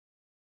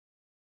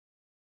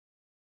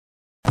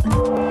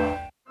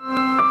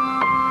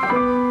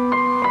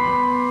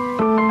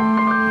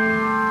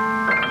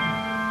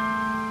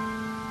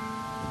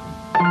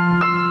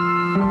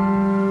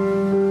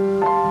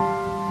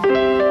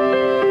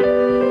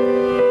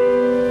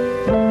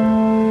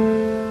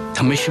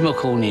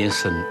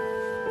San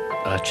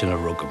in a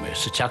rugame,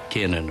 sa Jack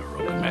Kane in a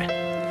rugame,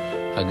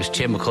 agus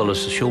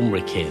Chemicolas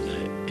Shumra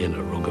Kane in a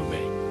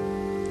rugame,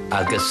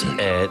 agus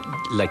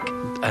like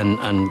and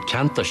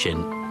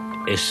Chantashin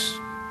is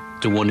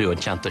the one who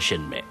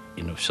Chantashin me,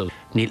 so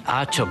Nil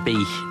Acha be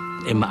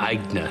im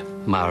Agna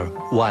mar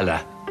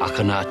Walla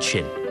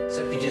Akanachin.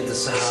 So we did the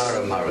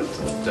Sahara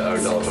Marathon, the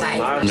Ardle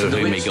Twins. No,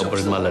 we make up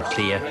with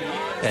Malatlia.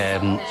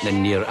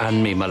 Near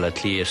Anme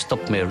Malatlia,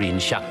 stop me rin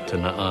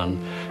Shaktana on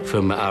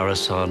from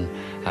Arason,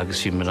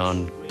 agus you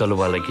on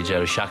Dulawala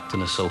Gijar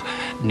Shaktana, so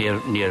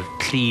near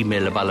Clee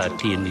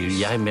Melabalatin, you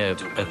Yame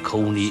a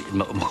Coney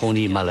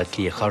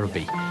Malatlia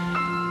Harby.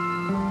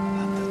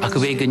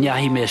 Akavegan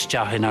Yahimes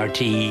Jahin RT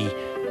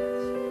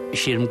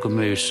Shirm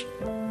Gumus,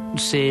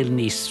 Sail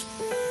Nis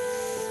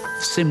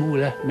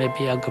Simula,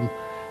 maybe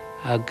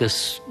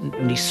agus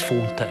Nis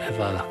Fonta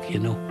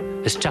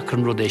Evalak, It's Jack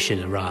and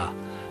Rodeshin Ra.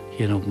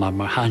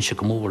 Maar han się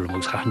komorlom,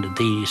 och han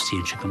det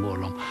sin się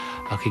komorlom.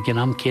 Och igen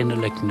am känner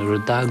like när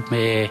dag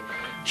med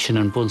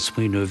sinen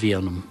bonsmyn över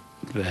genom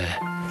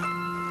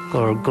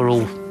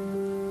går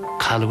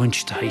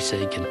kalwinch till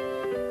hejsägen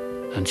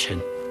and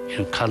shin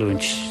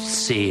kalwinch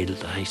sail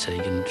till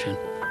hejsägen shin.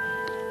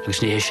 Och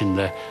snäschen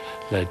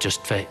le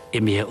just för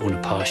emia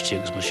on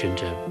pastures man shin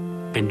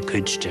bin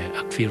kudste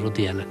och för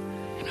rodela.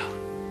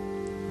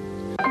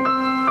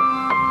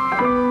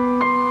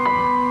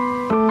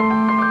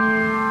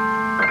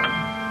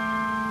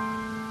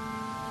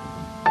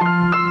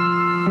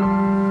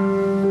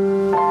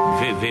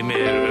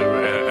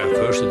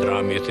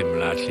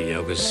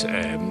 Agus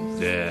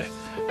the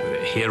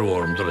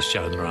hero Doris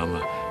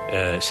Drama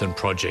some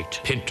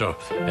project Pinter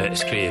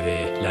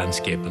skrev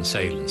landscape and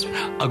silence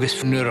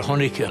agus nur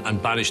honig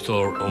and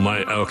banistor o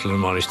my outland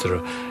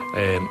monitor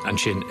and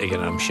shin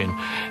again am shin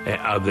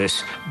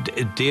agus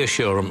de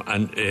showroom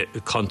and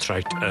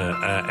contract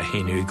a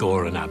hinu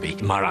gore and abbey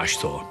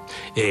marashtor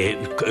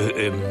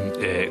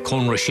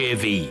Conra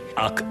Chevy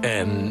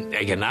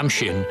again am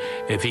shin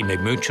vi me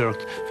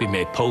muchert vi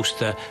me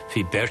poster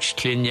vi birch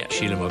klinje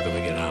shile mo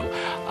again am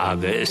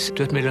agus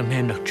tut me am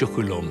hen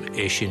chokulom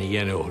shin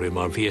yeno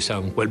mar vi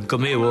sang well go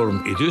me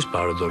worm idus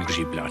bara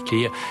dolgri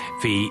blatia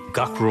vi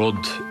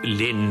gakrod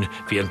lin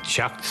vi en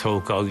chakt so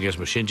gages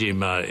machinji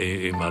ma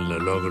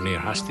logoni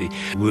hasti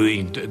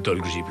wooing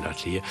dolgri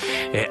blatia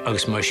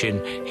agus machine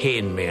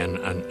hen men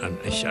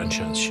and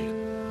chance.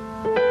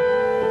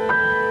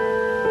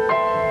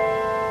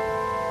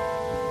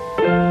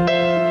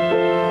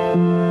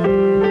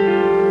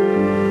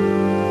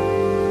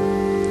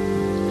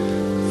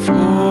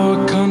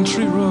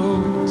 Country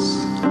roads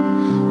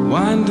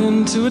wind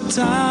into a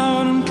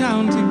town and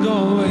county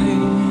Galway.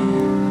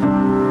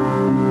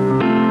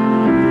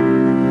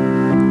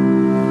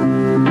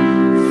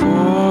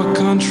 Four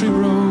country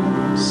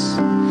roads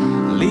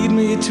lead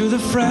me to the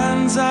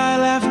friends I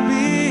left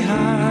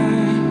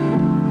behind.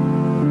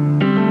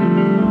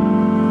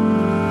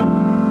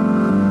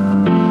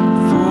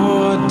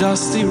 Four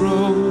dusty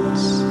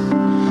roads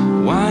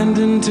wind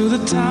into the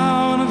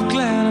town of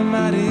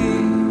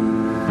Glenamaddie.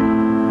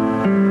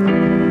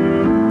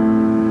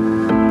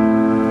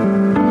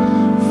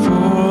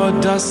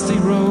 Dusty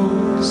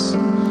roads,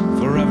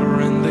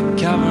 forever in the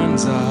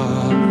caverns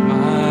of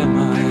my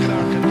mind.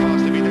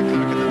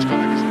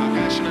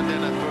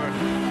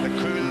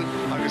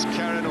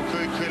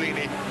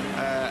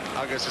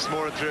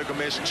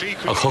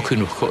 A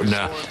hokun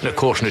na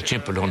course na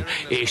chimpelon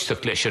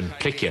eistach leis an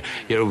plice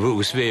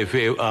rugus ve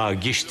a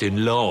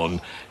gistin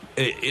lawn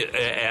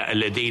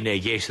le dine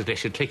yes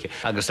leis an plice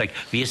agus like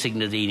viesig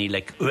na dine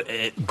like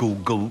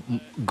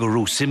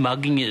go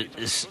simagin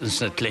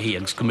sna tlehi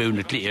agus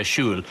commune tlehi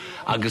shul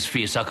agus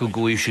vies aku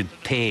go should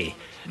pay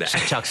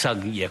Chuck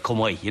sag yeah come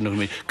away what I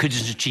mean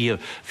couldn't you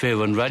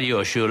fair on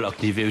radio shul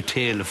ak ni ve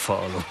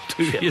telephone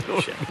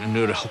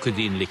nur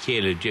hokadin le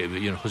kele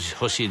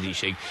hosidi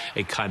sig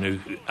e kind of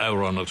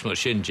euronox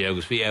machine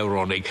agus vi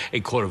euronic e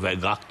korve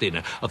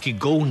gaktina ak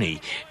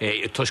goni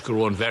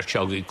toshkoron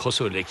verchag in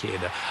koso le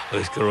kele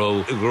agus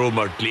gro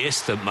mar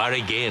glesta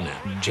marigena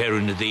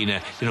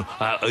gerunadina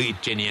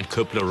Jenny and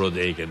couple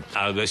rodegen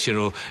agus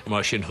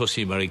machine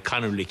hosi mar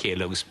kind of le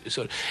kele agus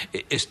so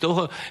is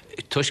doch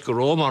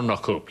toshkoron na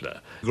couple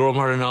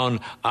Gromar and on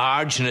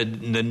Arjuna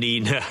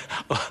Nina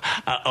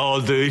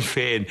all the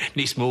fain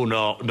nis mo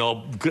no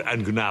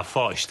and gna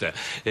fosta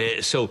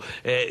so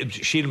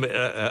she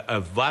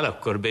a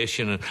valak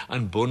corbation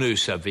and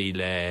bonus a vi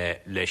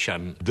le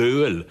shan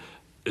duel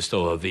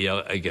sto vi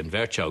again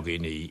verchag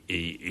in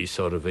I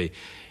sort of I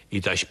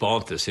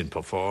dashpantes in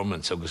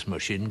performance agus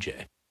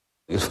machinje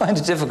You find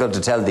it difficult to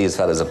tell these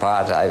fellas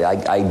apart.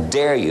 I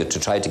dare you to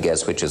try to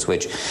guess which is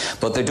which.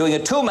 But they're doing a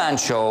two-man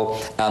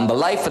show on the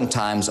life and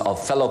times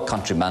of fellow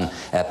countryman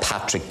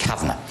Patrick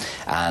Kavanagh.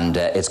 And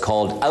it's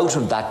called Out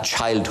of That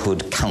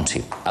Childhood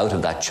County. Out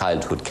of That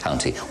Childhood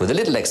County. With a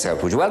little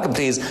excerpt. Would you welcome,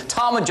 please,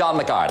 Tom and John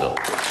McArdle.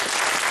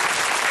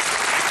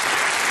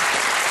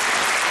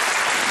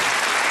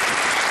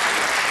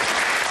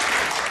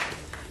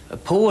 A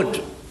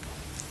poet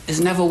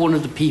is never one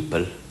of the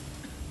people.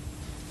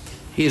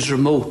 He is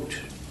remote,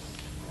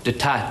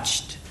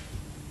 detached,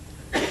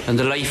 and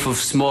the life of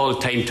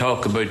small-time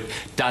talk about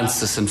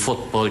dances and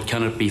football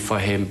cannot be for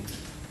him.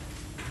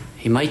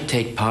 He might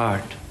take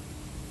part,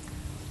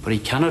 but he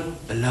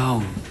cannot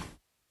belong.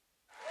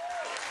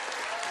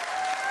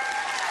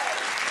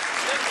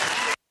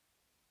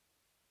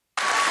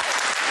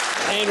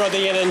 Ein rud a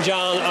dhéanann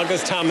John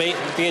agus Tommy,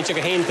 bíonn si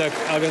go hintach,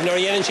 agus nuair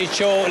dhéanann si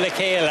seo le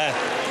chéile,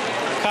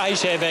 cai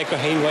sé bheith go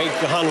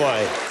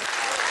hanmhaid.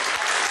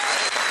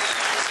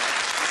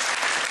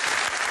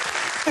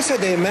 I said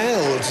they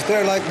meld.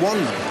 They're like one.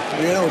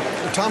 You know,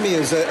 Tommy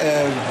is a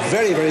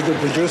very, very good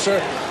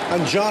producer,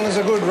 and John is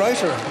a good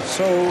writer.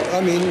 So, I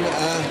mean,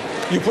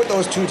 you put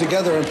those two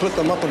together and put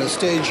them up on a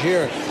stage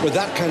here with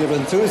that kind of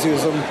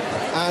enthusiasm,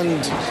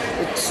 and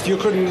you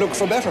couldn't look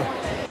for better.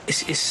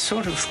 It's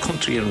sort of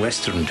country and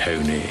western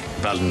town,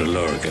 Ballina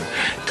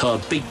Tá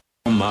big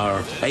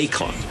mar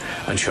icon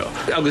and seo.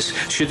 Agus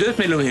si dúirt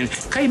mé lumhin,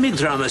 cai mig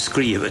drama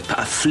scríomh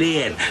a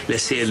phléir le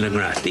saoil na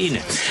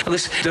ngrátaíne.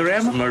 Agus de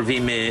raibh mar bhí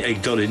mé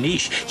ag dul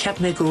níos, ceap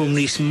mé go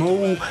níos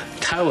mó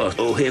táhacht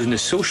ó thaobh na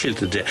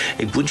sóisialtaide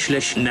ag buint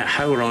leis na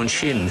hamhrán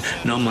sin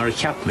ná mar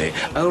ceap mé.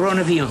 Amhrán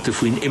a bhí anta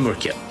faoin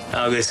imirce.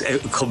 Agus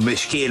cum me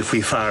scéal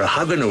faoi fear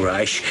hagan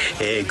óráis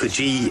go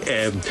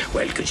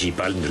dtí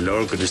Ballina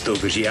Lorgan is dó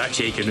go dtí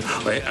áitéigean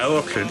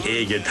áhaclann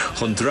éigean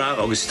chun drá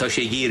agus tá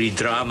sé géirí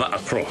drama a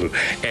crothú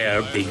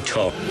Big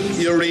Top.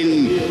 You're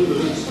in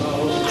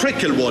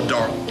Cricklewood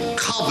or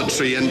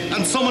Coventry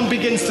and someone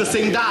begins to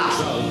sing that.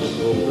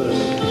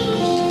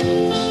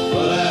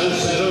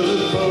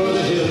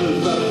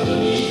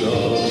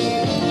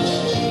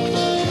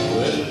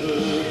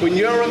 When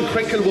you're in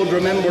Cricklewood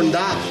remembering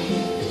that,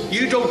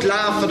 you don't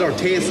laugh at our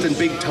taste in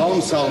Big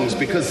Tom songs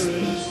because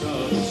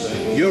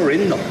you're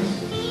in them.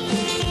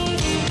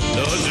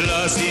 Those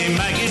glossy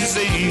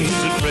magazines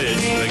that read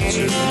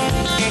pictures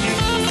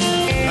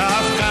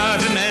of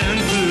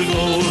continental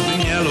gold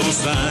and yellow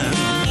sand,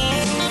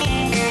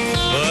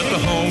 but the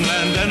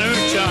homeland and her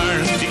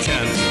charms you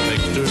can't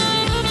picture.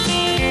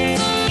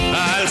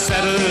 I'll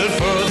settle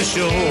for the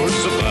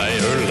shores of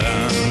Ireland.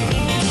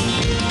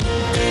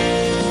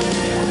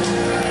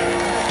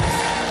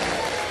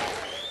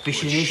 Bhí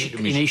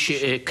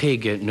sé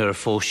céige nuair a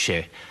fós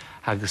sé,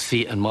 agus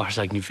bhí an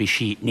maithar bhí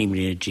si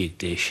nímlína díag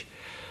déis.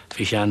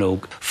 Bhí sé an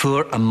óg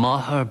fuair an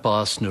maithar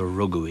bás na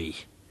rugaí,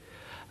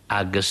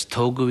 agus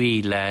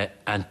tógaí le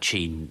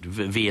antín.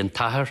 Bhí an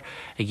tathair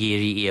a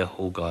géirí a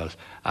hógáil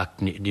ach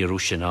ní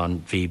rúsin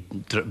an bhí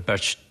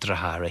beirt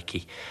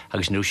dratharaí,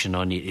 agus ní rúsin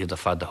an iad a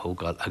fad a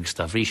hógáil, agus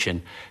tá bhrí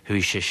sin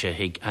thuí sé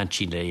ag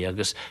antín le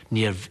agus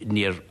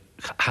níor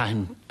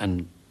chaan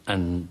an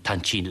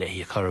tantín le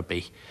a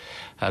chorbí.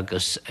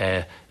 Agus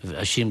a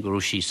sin gurú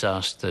sí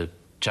sásta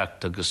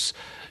teacht agus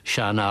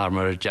sean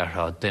armar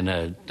deartha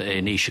duine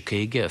níos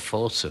céige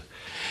fása.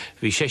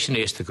 Bhí sé sin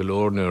éasta go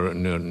leor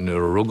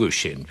nuair rugu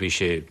sin, bhí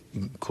sé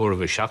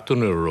cuairbh seachtain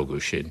nuair rugu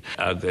sin,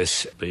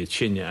 agus bhí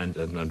sinne an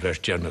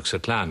bheith dearnach sa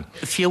chlán.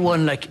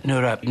 Fiúháin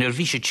nuair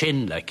bhí sé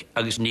sin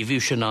agus ní bhíú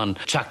sin an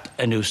teacht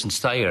anús an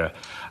staire,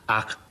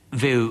 ach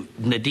bhíú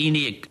na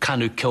daoine ag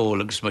canú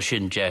ceol agus mar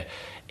sin de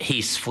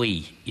hís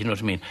faoi, you know what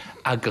I mean?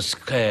 Agus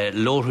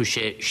lórthú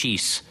sé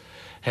síos,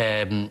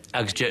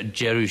 agus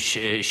jeru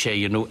sé,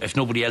 you know, if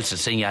nobody else is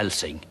sing, I'll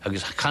sing.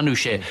 Agus canú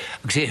sé,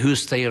 agus sé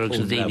hústéir agus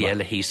daoine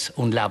eile hís,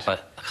 ón labba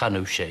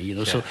canú sé, you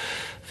know, so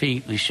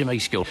bhí sé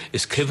meid sciol.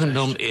 Is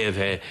cifannom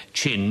bheith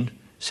chin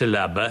sa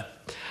labba,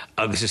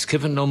 agus is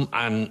cifannom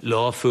an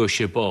lá fuair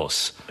sé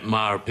bás.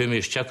 Mar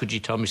pimis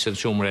Jacudí Tommy san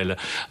siomréile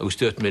agus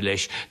dúirt mé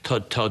leis tá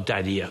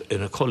daddy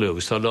ina choú,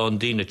 agus tá lán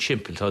dína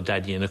chimpel tá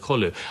daddy ina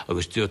choú,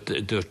 agus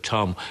dúirt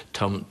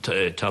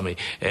Tommy,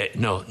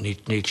 no,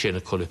 níl sé ina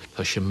choú,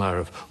 tá sé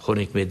marmh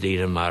chonig mé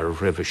dína marmh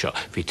ribh seo.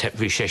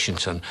 Bhí sé sin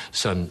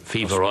san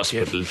Fever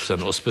Hospital, san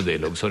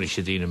ospedéil, agus thonig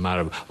sé dína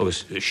marmh,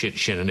 agus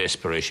sin an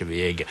espiréis a bhí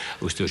éige,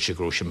 agus dúirt sé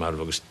gró sé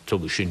marmh, agus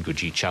tugu sin go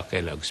dtí teach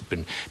eile, agus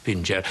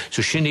bin ger.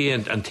 So sin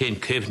an taon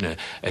cibhne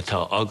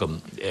atá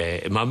agam,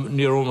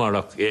 ní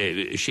rómarach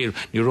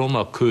ní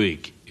rómach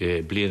cuaig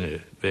bliana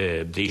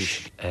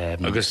díis.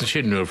 Agus an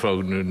sin nuair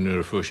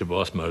fuair sé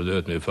bás mar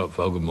dúirt mé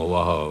fágam má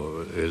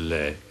bhatha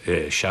le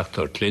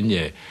seachtar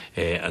clinne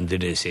an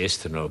duine is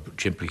éastan ó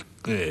timpeall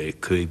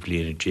cuaig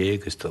bliana dé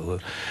agus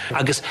tá.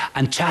 Agus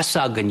an teas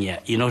aganne,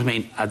 you know what I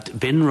mean,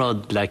 bin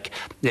rud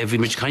bhí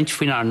muid caint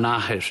faoin ar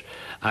náthir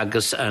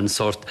agus an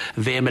sort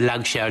bhé me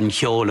lag sé ar an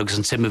cheol agus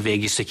an sima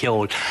bhéigi sa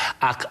cheol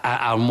ach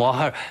ar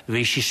máthair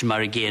bhí si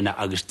mar a géine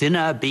agus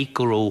duine bí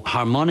go ró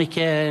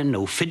harmonica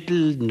nó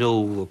fiddle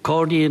nó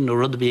accordion nó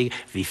rud a bhí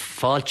hí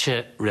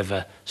fáilte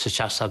ribh sa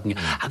teasagin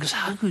agus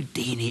hagu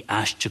daoine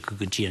aiste go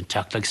dtí an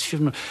teach legus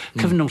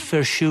cyfnam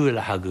fearsúil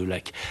a hagu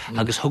le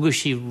agus thugu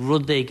sí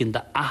rud éigean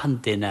de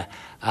ahan duine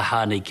a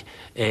tháinig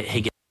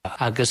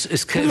agus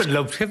is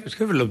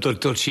cyflwm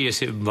dod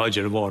sias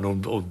maidir amán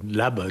o'n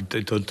laba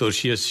dod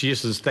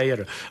sias yn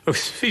steir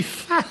agus fi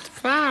fat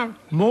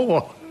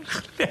mór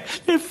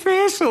le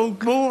fesol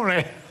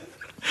mór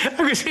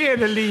agus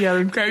héana lí ar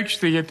an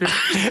couchtaí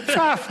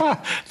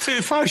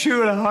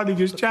fáisiúil a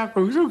tháinig is teach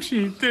agus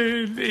sí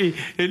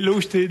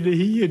lústa na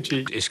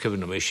híontí. Is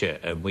cyfan am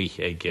eisiau mwy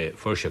ag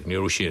fyrsiach ni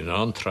rwysi yn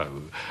antraw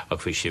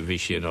ac fi si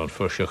yn an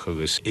fyrsiach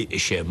agus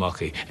eisiau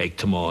mac ag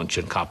tamán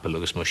sy'n capel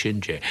agus ma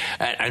sinje.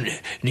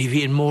 Ni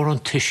fi yn môr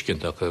an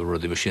tisgant ac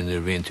roedd i sy'n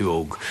yr fi'n tu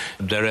og.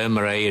 Dar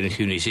mar ein yn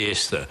hwnis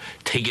eista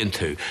tigin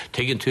tu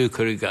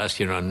cyrru gas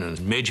i'r an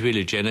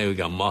mejdfili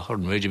genewig an mahar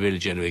mejdfili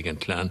genewig an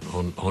tlan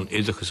hon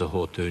idachus a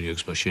hot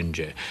Tuuniuks ma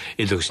sinje.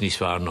 Idachus nis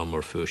var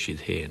namor fyrsid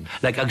hen.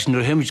 Like agus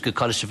nur hymig go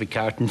calligraphy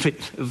carton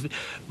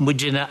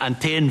mudjina an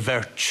tein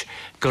verch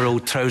go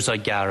trouser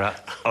gara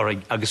or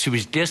agus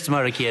was just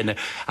American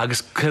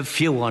agus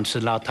few ones a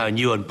lot on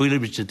you and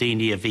bullish the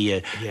dini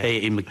via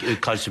in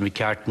calligraphy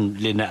carton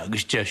lina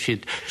agus just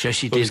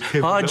is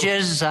oh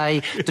Jesus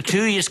the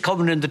 2 years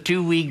coming in the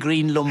 2 wee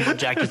green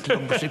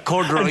lumberjacket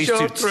corduroy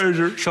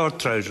short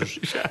trousers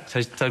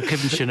so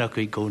Kevin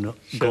Shinaki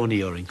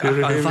goni oring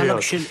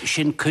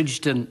shin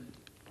kujden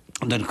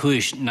dan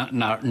kuis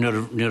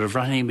nur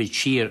vranim mit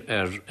cheer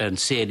en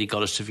sedi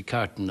galligraphy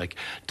carton like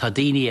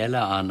tadini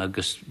ella an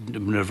agus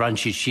nur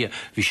vranchi cheer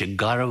vi should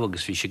garv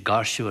agus vi should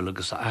garshu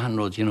agus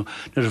anrod nur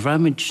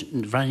vranim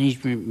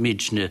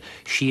midne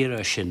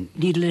cheer shin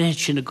ni le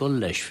shin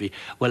gollesh vi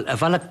well a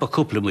valak ba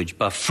couple muj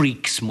ba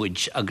freaks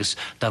muj agus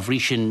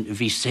davrishin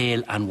vi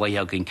sale an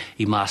wayaging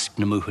I mask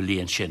na muhli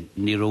en shin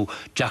niro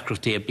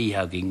jacrote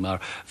bihaging mar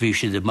vi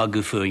should the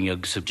magufuing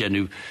agus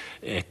genu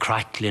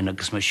cracklin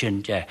agus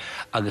machine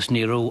agus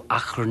niro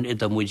achran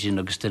ida mujin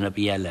agus dina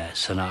biela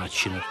sanat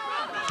sin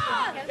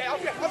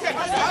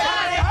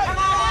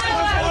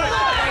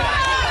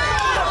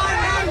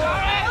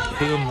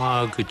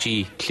Má go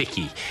dtí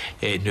clicky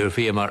nuair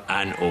bhí mar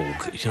an óg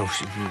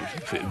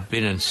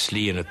bin an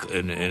slí in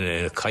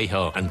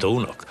caiithe an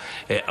dónach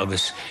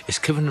agus is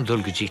cyfan an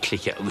dul go dtí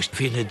clicky agus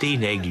bhí na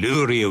daine ag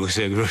lúirí agus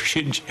ag ru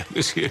sin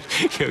agus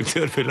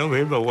tuair fi am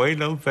hé a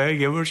bhhain am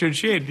feig mar sin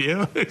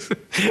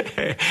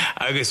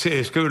agus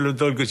is cyfan an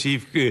dul go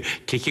dtí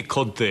clicky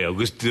conta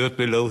agus dúirt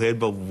mé le hé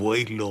ba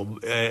bhhailm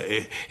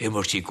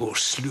mar tí go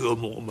slú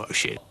mó mar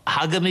sin.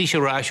 Haga mí se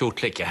ráis ó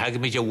clicky, haga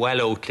mí se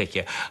bhhail ó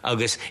clicky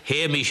agus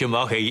hé mí se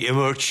mach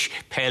emerch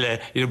pelle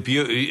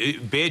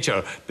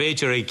beger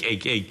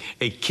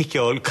ag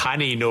kickall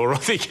canny no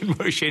rothic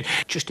machine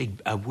just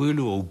a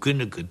wulu o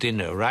gunna go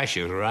dinner rash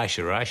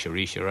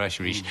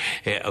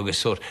agus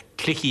sort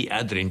clicky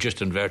adrin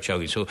just an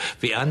verchagin so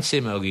vi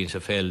ansim agin sa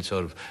fel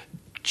sort of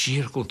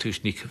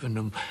Jirgultus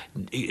Nikivanum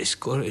is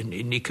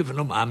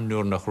Nikivanum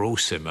Amnur nach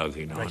Rosim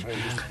agin.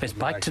 It's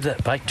back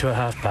to a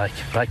halfback,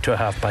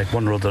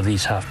 one or other of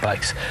these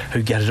halfbacks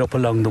who get it up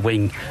along the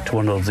wing to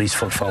one of these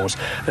full forwards,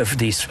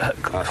 these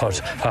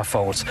half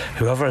forwards.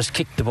 Whoever has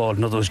kicked the ball,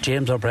 in other words,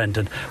 James or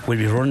Brendan, will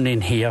be running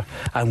in here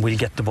and we'll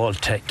get the ball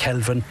to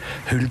Kelvin,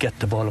 who'll get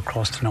the ball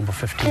across to number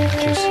 15,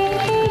 which is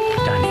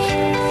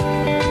Danny.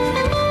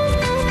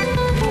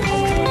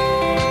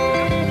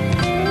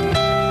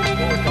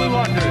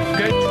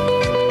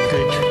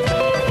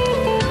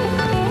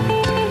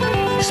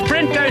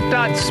 Sprint out,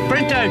 Dad,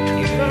 sprint out.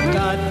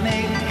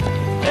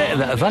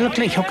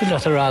 Bhealach hocu le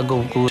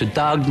go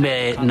dag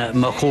me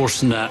ma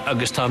chósanna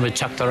agus tá me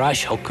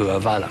teachtarráis hocu a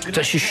bhealach.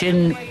 Tá sé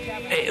sin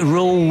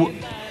ró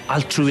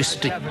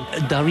altruistic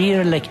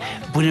daríir le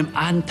bunim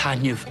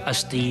antainmh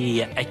as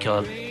daoine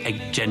eáil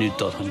ag genú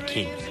dul an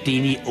cin.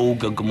 Daoine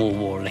óga go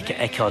mómór le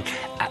eáil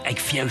ag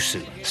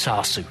fiosú,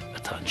 sású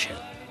atá an sin.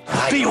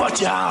 Be what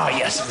you are,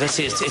 yes.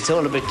 It's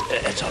all a bit,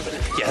 yeah,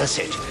 that's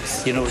it.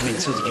 You know what I mean?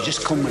 So that you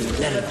just come and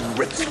let it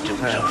rip.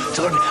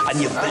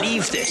 And you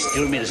believe this.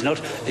 You know what I mean? It's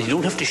not, you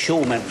don't have to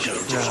show men.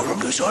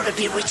 Sort of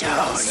be what you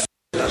are.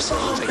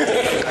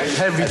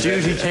 Heavy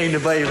duty came to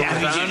buy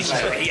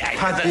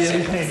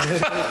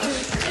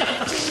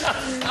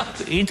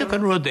Ínta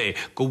gan rud é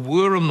go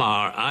bhuaire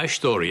mar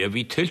aistóí a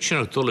bhí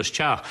tiltseach dullas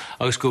teach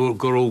agus gur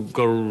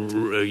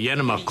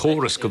dhéanamach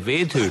córas go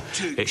bhéadú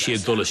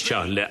siad dullas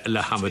teach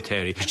le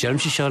hamatéirí. Germ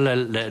sé seo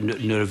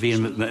nuair a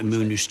bhíon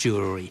múnú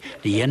stúirí,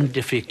 na dhéanam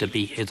difricht a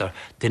bhí idir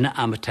duine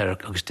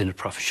amatéireach agus duine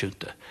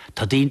profisiúnta.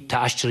 Tá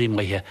aisteoirí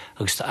maithe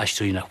agus tá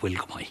aisteoirí nach bhfuil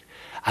go maith.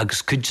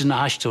 Agus cuid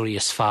na aisteoirí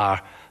is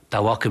fearr dá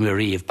bhaca mé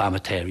riamh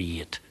bamatéirí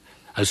iad.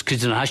 Agus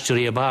cuid na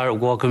aisteoirí a bhar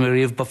bhaca mé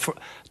riamh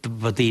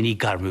ba daoine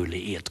garmúla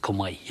iad go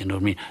maith, you know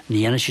what I mean?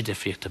 Ní dhéanam sé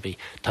difricht a bhí.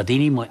 Tá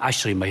daoine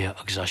aisteoirí maithe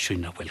agus aisteoirí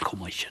nach bhfuil go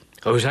maith sin.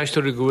 Agus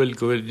aisteoirí go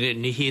bhfuil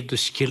ní hiad do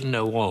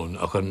skillna bháin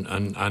ach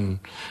an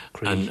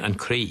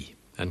crí,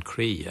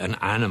 an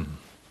anam.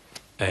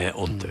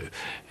 onto.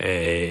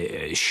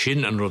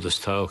 Shin and Rudder's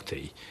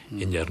Taughty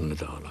in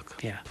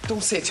Yarnadag. Yeah.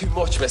 Don't say too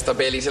much, Mr.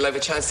 Bailey, till I have a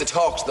chance to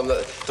talk to them.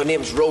 Their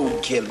name's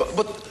Roadkill,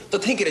 but they're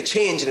thinking of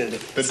changing it.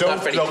 They It's not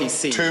don't very look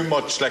PC. too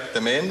much like the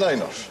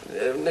mainliner.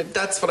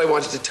 That's what I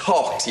wanted to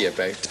talk to you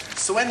about.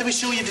 So when do we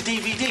show you the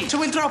DVD? So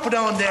we'll drop it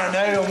on there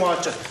now and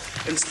watch it.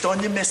 It's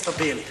done you, Mr.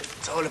 Bailey.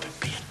 It's all about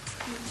being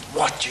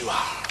what you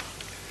are.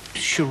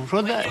 Sure,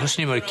 Rudder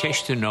husni mar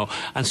ceistú nó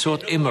an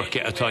sót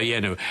imirce atá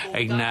dhéanamh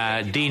ag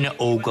na daoine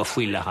óga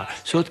faoi letha.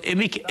 Sót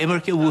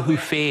imirce bhuthú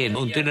féin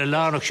ón duine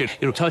lánach sin.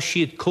 Tá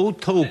siad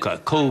cótóca,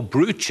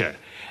 cóbrúte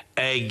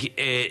ag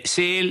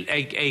saoil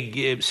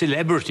ag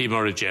celebrity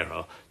mar a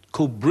dheartha.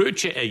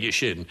 Brúte ag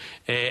sin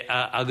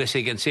agus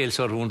ag an saoil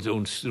sort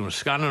ún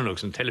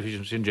scananach an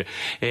television sinja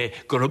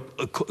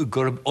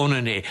gurb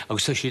onané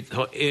agus tá siad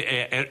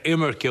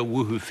imirce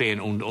bhuthú féin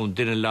ón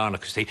duine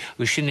lánach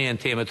agus sinné an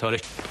téamatá.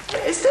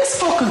 Is this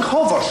fucking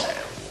covered?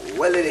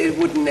 Well, it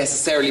wouldn't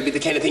necessarily be the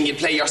kind of thing you'd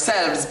play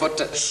yourselves,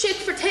 but... Shit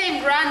for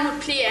 10 grand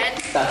would play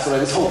it. That's what I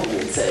was hoping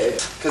you'd say,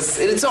 because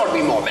it'd sort of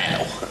be more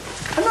mellow.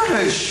 I'm not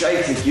as shy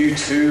as you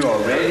two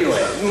or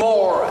anyway.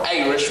 More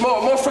Irish,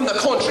 more from the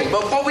country,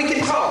 but we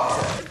can talk.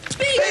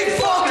 Big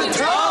fucking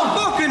Tom!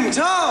 Fucking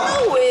Tom!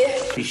 No way!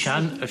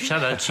 Shan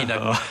sin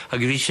ag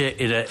bhí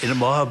in a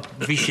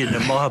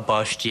maithe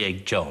báistí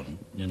ag John.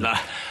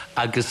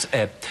 Agus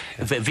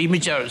bhí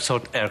meidir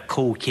sort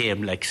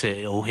cócéim le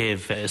ó heh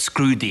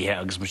scrúdaithe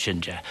agus mar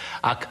sinse.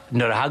 Ach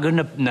nuair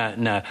hagan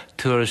na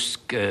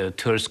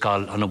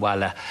tuairiscáil an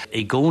bhile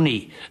I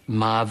gcónaí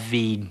má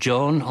bhí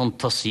John an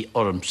tosaí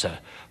ormsa.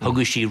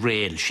 Thugus sí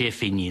réal sé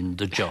finín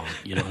do John,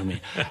 you know what I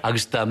mean?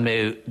 Agus da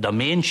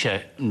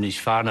ménse níos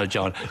fearna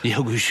John, ní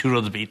thugus sí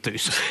rud a bhí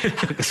tús.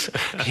 Agus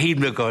hí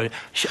me go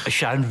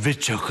sean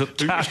bhiteach go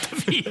tarta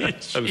bhí.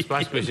 Agus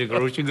pas me sé go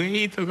go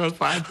híit agus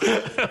fáin.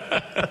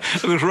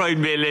 Agus roiin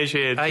mé lei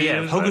sé.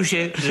 Thugus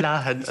sé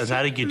láthad as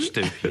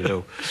airgidstú, you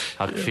know.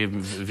 Ach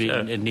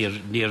níor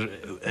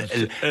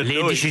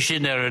léidir sé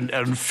sin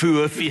an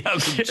fua fi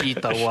agus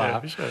títa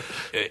bhá.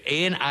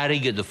 Éon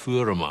airige de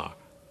fuaramá.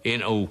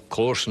 In ó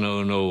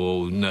córsna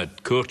nó na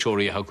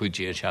cuairteoirí a chuid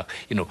seach,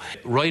 you know,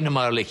 roiinna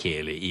mar le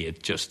chéile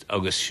iad just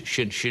agus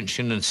sin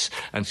and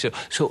so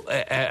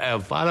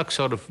bhealach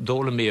sort of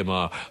dóla mé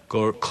má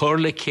gur chur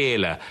le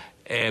chéile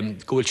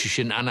gohfuil sé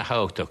sin anna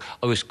háach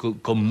agus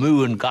go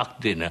múan gach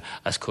duine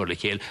as chur le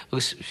chéile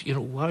agus, you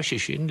know, bhá sé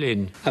sin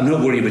linn. I'm not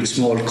worried about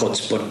small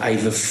cuts, but I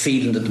have a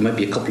feeling that there might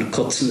be a couple of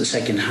cuts in the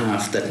second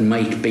half that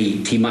might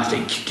be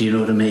thematic. Do you know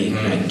what I mean?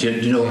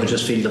 You know, I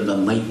just feel that there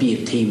might be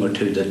a theme or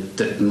two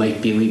that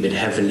might be a wee bit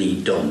heavily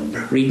done.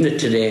 Reading it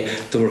today,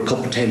 there were a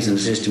couple of times in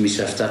the system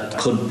myself that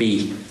could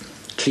be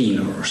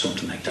cleaner or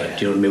something like that.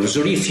 Do you know what I mean? It was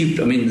only a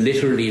few, I mean,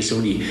 literally it's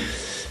only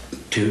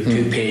two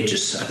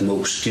pages at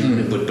most, you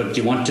know, but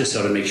you want to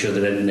sort of make sure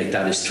that anything like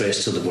that is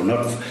traced so that we're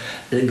not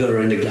got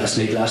around the last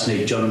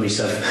night John and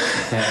myself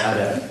had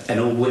an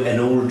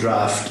old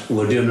draft.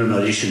 We're doing an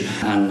audition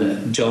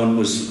and John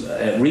was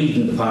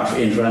reading the part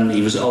in and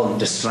he was all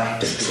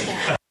distracted.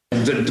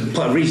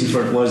 The reason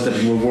for it was that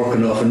we were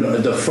working off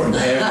the front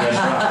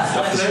draft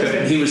of the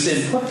script. He was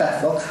saying, what the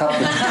fuck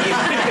happened?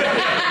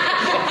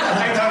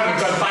 I thought we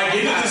got back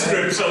into the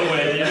script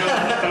somewhere, you know.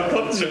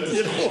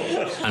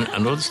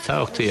 And Rud's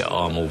Taughty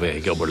am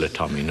bheith gobar le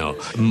Tommy nó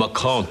má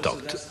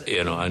contact,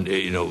 you know, and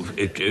you know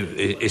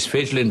is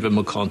féidirlinn bheith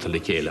má contact le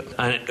chéile.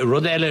 And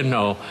rud eile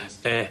nó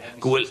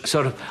gohfuil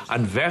sort of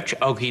an bheirt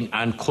ágin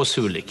an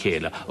cosú le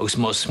chéile agus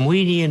má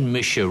smuoiníonn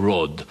mise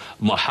rud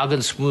má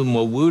hagan smúin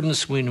má bhuadan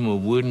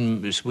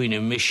smuoine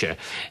mise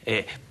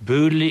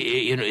búla,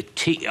 you know,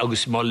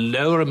 agus má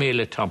leabhar mé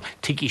le Tom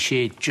tici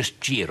sé just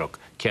díreach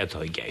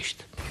ceadtá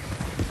gceist.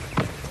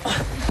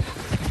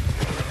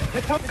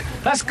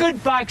 That's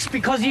good, Bax,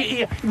 because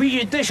they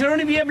should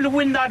only be able to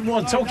win that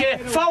once, okay?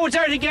 Forward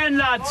out again,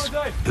 lads.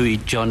 Hui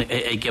John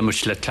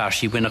gimmert le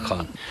Clarsi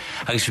Winnachan.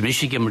 Agus hui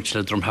mishe gimmert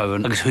le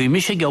Drumhowan. Agus hui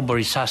mishe gilbar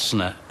I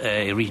Sassana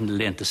rihin le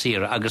lenta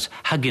sira. Agus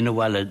hagin a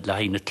wala la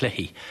hain a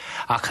tlehi.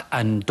 Ach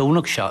an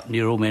donach shot ni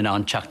romena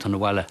an chacht an a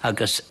wala.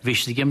 Agus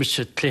vish the gimmert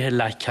le tlehi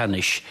la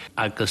canish.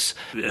 Agus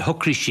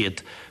hukri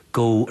shiad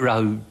go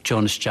rau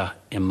John's-cha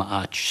in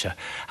ma aach.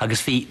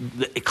 Agus fi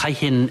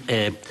kaihin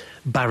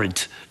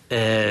barred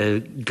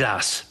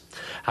glass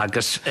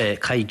agus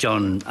Kai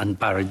John and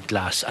barred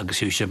glass agus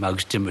húsam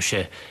agus dimmer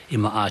sé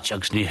ima áit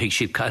agus ní hiig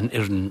siad can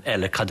irin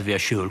eile cad a bhí a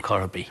siúil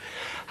corby.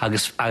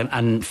 Agus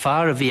an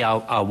far a bhí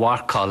a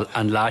warcall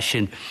an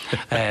lásin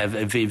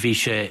bhí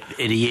sé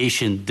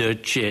ideation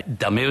dúirt sé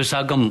da méos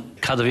agam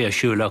cad a bhí a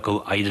siúil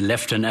acu I'd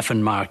left an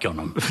effing mark on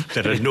him.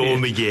 That I know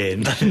him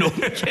again. That I know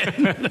him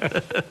again.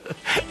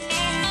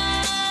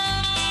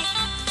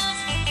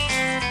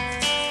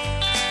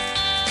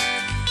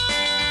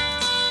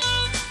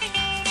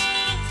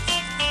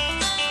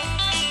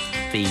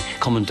 Bhí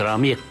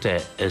comandráíochta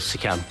sa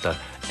ceanta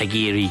a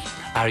géirí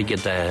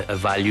airgid a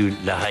bhailiú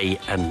le haid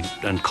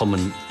an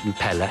cuman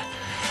pelle.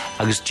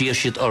 Agus dír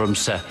siad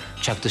ormsa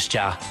teachtas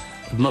te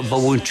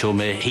bhúnseom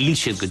híl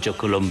siad go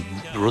joculum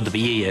rud a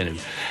bhí dhéanamh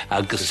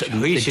agus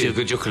híl siad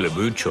go joculum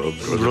bhúnseom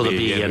rud a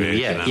bhí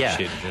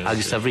dhéanamh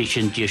agus a bhrí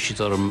sin díos siad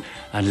orm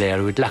an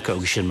léirúid lecha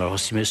agus sin mar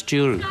hosaí mé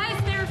stúr.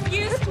 Guys, they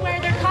refuse to wear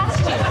their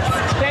costumes.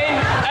 Stay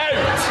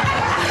out!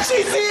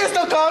 She sees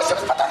the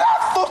costumes, but they're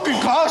not fucking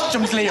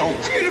costumes, Leo.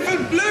 Beautiful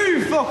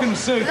blue fucking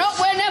suits. You're not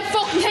wearing them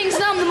fucking things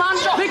now, the man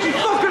drop. Pick your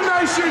fucking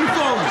nice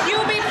uniform.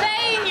 You'll be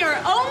playing your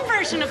own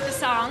version of the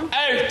song.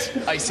 Out,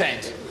 I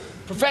said.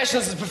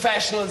 Professionals is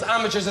professionals,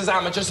 amateurs is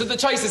amateurs, so the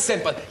choice is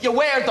simple. You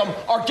wear them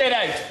or get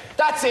out.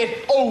 That's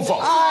it, over.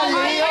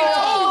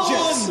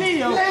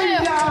 Leo!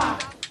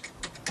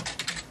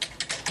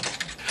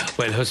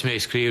 Well, hos mé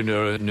scríú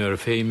nuair a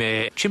fé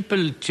mé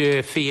timpil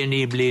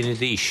féaní bliana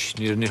díis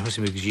nuair hos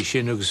mé go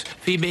sin agus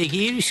fé mé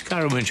géirí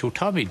scarmann seó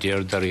Tommy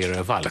déir dar ar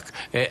a bhalach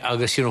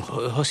agus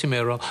hos mé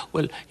rá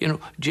well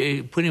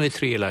puine mé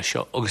trí le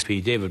seo agus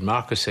bí David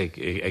Marcus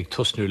ag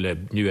tosnú le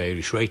New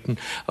Irish Writing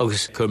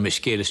agus chur mé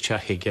scélas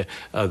teige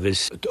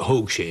agus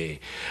thóg sé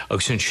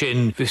agus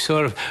sin bhí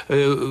sort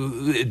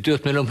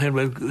dúirt mé hen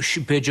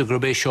beidir go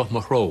bé seo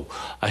mar ró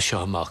a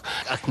seo amach.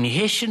 Ach ní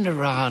hé sin a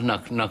rá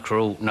nach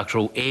ró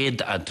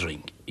éad a drink.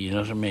 You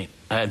know what I mean?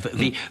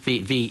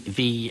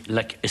 Vi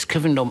like is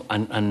cyfindom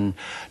an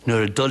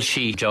nuair a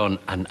dulsí John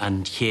an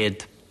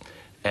chéad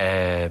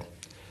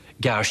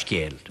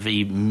garscéal.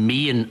 Vi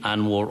míon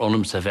anmór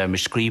onm sa bheith me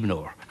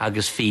scríbnóir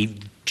agus fi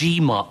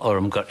díma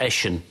orm gur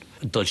eisian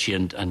dulsí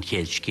an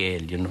chéad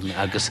scéal, you know,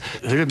 agus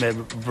me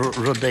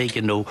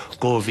rudéige nó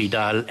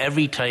gorvidal.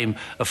 Every time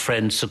a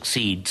friend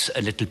succeeds,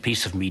 a little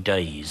piece of me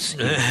dies.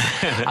 You know?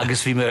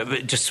 Agus vi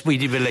me just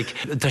sweetie be like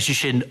tá sé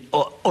sin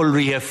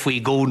olrí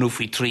fui gónú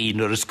fui trí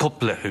nor is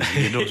couple,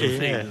 you know what I'm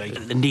saying? Like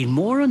ní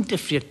mór an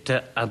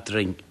difriachta a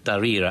drink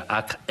daríra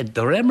ach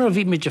the remmer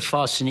vi me je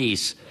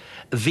fasinís.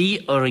 Vi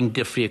ar an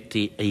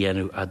difriachtaí a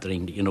dhéanú a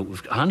drink, you know,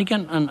 hánig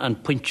an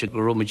puinte go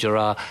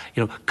romaidera,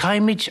 you know,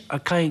 caiimid a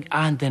caiig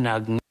an den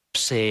ag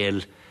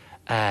sale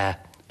a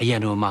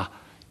dhéanú ma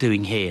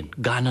doing héin,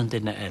 gan an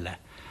duine eile.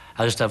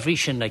 Agus tá bhrí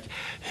sin like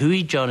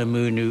hui John a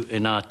múnú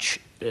in áit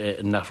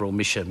nach ró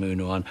mise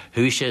múnú an,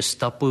 hui sé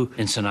stopú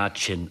in san áit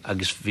sin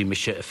agus bhí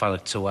mise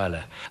fannacht sa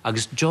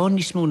agus John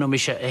nís múna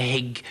mise a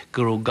hiig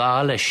go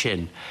gála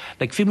sin.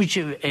 Like bhí mise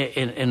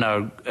in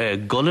ar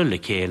gola le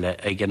chéile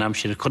ag an am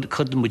sin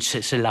chudmuid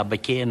sa labba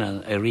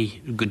céna a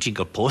rí go dtí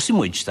gur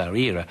pósimúid sa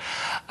ríra.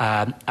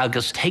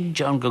 Agus hiig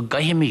John go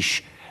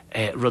gaiimiis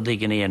rudé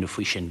gan éanú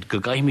fui sin, go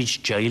gaiimiid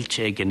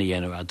jailte gan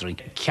éanú a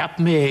drink. Ceap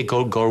mé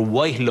gur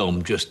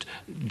waithlumm just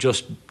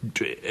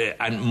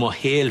an mo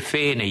héal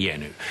féin a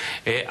dhéanú.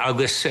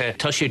 Agus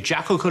tá sé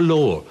Jacko go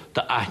lór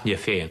de aithne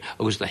féin,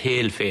 agus de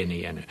héal féin a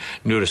dhéanú.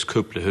 Nuair is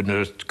cúpla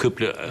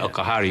a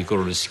harí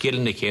gur an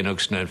skillna chéin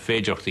agus na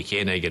féideochta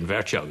chéin ag an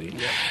bhirteagaí.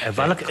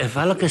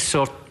 Bhealach is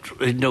sort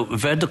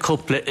bhead a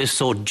couple is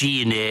so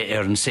DNA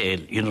ar an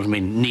saoil, you know what I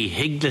mean? Ní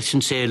higla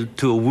sin saoil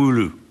tú a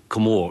bhúlú.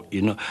 Comór,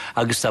 you know,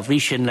 agus tá bhrí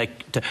sin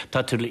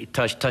tá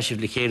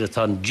sibh le chéad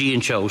atá Jean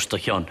Shows tá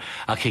cheann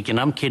ach ag an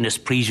am cin is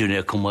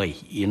prísúne cumáid,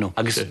 you know,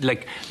 agus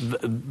like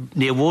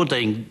ní bhór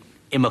ein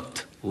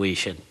imacht bhui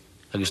sin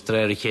agus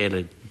tréir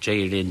chéile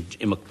Jailin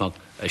imachtach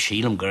a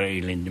sílam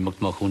Gailin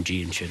imachtach chun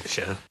Jean sin.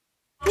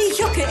 Ní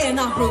thiocca ar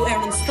nachrú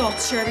ar an Stock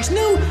Service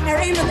nó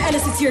ar éon eile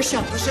sa tíir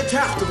seo. Sé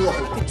teachta bhla.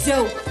 Go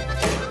do.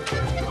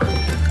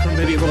 Come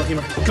baby,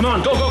 come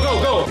on,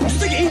 go.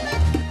 Sticky.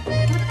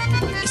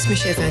 Is mi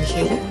sé bhean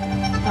chéile?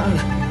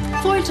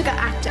 Fáilte go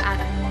acta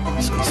aga.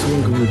 So it's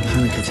all good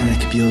panic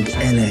attack build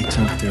LA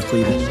talk there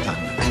chuide.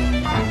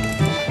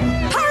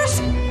 Paris!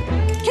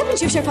 Ceapan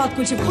tíobh sé fád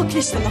gúil sé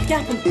choclista nach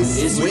ceapan.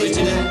 Is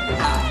waiting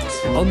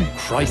at On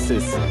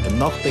Crisis, the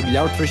nacht ag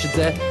leabhar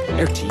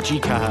ar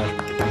TG Cahar.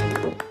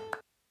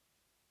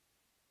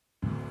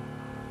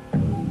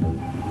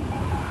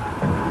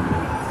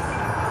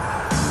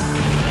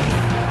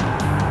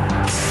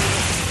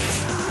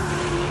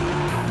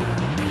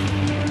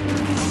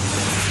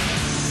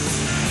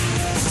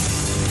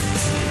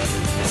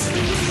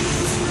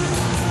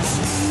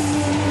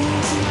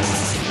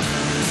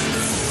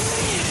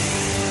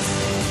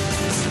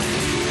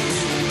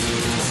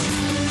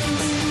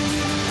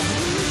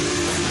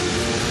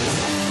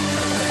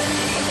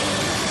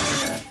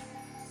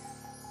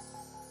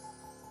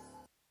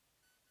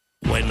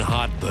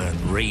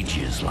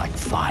 Rages like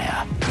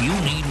fire. You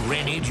need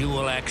Rennie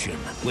Dual Action,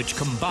 which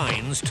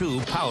combines two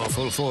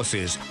powerful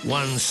forces.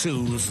 One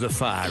soothes the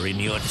fire in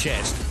your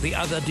chest, the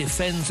other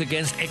defends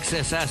against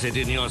excess acid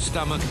in your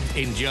stomach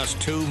in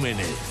just 2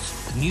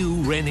 minutes.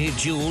 New Rennie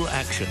Dual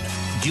Action.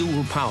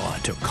 Dual power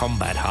to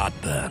combat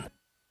heartburn.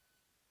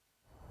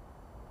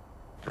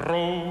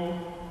 Row,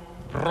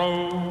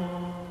 row,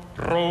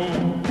 row,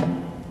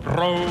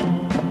 row,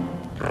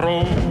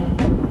 row,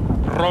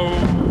 row,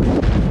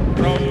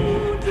 row.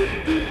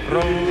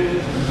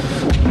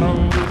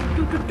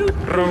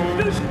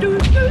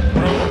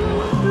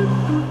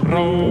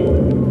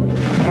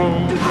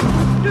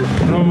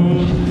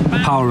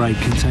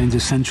 Powerade contains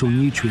essential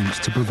nutrients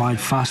to provide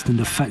fast and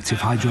effective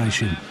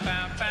hydration.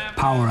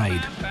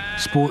 Powerade,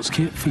 sports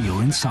kit for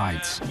your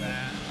insides.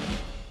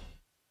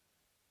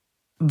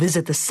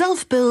 Visit the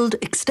Self-Build,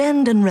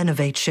 Extend and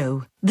Renovate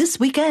show this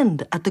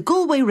weekend at the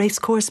Galway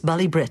Racecourse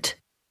Ballybrit.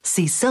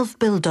 See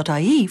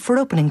selfbuild.ie for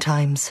opening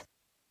times.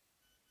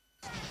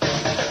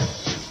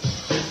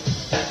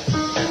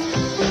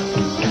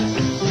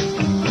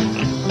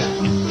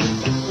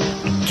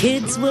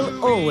 Kids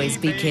will always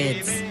be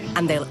kids,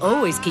 and they'll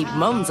always keep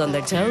mums on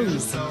their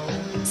toes.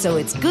 So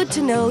it's good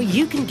to know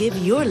you can give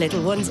your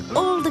little ones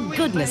all the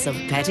goodness of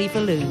Petit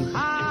Faloo.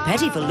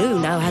 Petit Faloo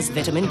now has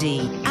vitamin D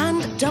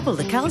and double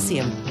the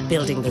calcium,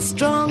 building the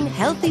strong,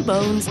 healthy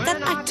bones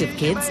that active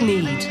kids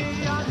need.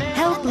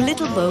 Help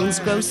little bones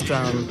grow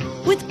strong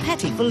with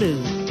Petit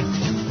Faloo.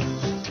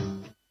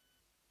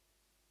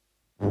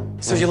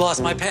 So you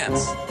lost my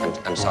pants.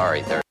 I'm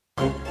sorry, they're...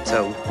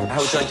 So, how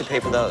would you like to pay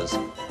for those?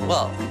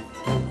 Well,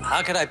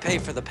 how could I pay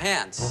for the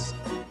pants?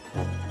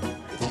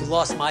 If you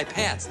lost my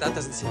pants, that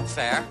doesn't seem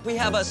fair. We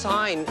have a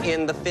sign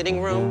in the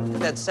fitting room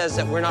that says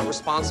that we're not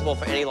responsible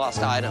for any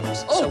lost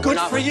items. Oh, so good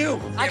for you.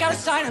 I got a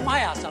sign in my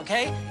house,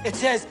 okay? It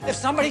says, if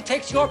somebody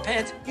takes your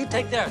pants, you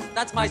take theirs.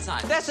 That's my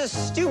sign. That's a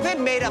stupid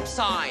made-up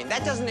sign.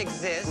 That doesn't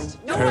exist.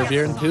 Curb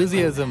your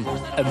enthusiasm.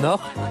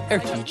 Enough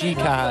RTG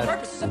For card.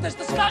 purposes of this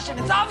discussion,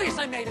 it's obvious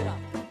I made it up.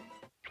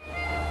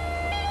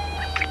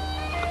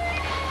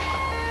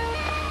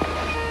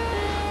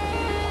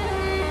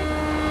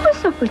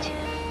 What's up with you?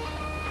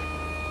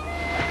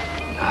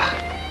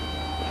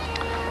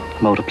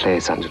 I'm out of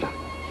place, Angela.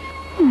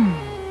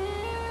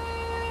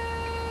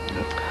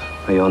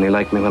 You only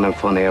like me when I'm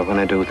funny or when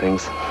I do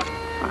things.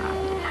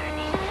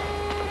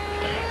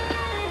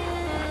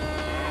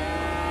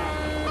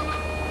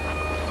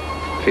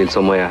 I feel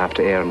some way I have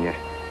to air on you.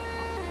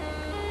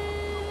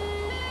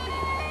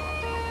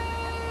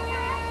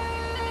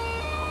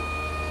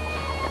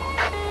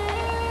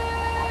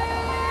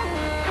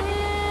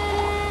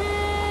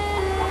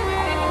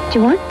 Do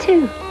you want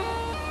to?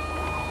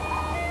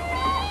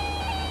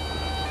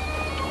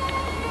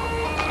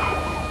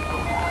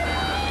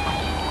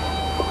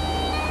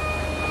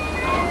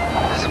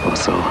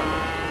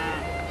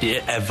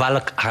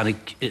 Valak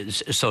hannig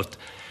sort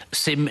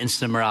sim in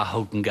snimra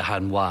hogan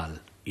gahan wal.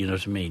 You know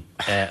what I mean?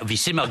 Vi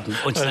sim hogan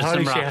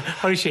snimra.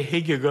 How is she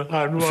higge go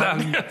han wal?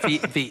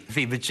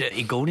 Vi bit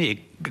igoni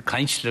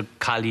kainsle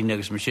Kalin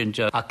agus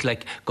machinja ac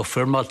like go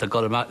firmal a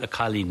go mat le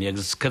Kalin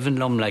agus Kevin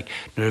lum like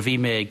nervi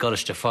me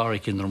gorish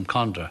Farik in rum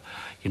condra.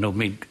 You know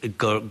me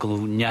go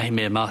nyahi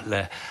me mat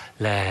le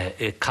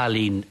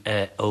Kalin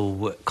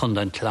o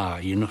Condan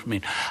Clar, you know what I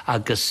mean?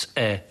 Agus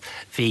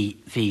vi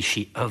me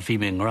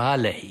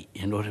ngrale,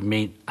 you know what I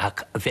mean?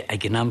 Vi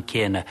aginam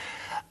kena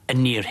a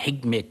near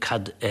higme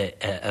cad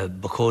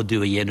bako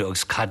do yenu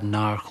agus cad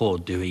nar ho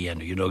do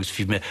yenu, you know, agus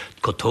vi me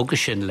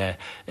kotogashin le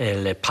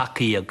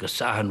paki agus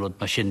ahanrod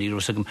machine ni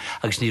rosagum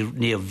agus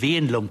near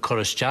vein lum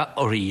korascha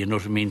ori, you know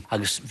what I mean?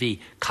 Agus vi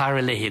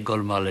carle he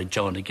golmal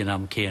John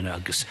aginam kena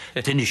agus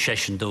tini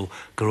session do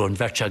gron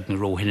verchag na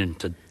ro hinin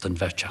than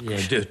verchag.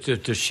 Yeah,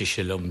 dur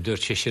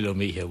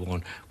shishalom here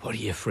one. What are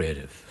you afraid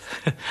of?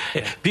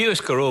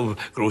 Bios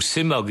go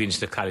sim against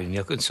the Kalin.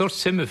 You can sort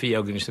sim if you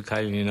against the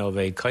Kalin, you know,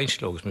 very kind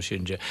slogs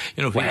machine. You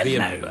know,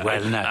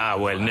 well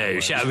now.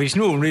 Shall we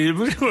know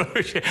really?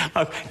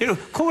 You know,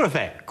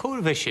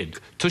 Corve shit.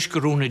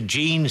 Tushkaruna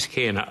jeans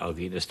kena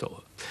against the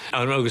store.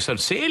 And August on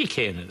sale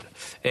kena.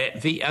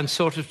 The and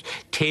sort of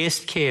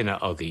taste kena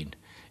again.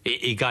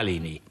 I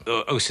Galini.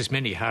 Agus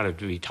many hard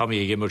we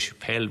Tommy Gimmer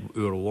Chappelle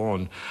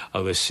one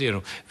agus you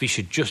know we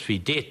should just be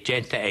date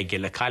genta egg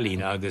le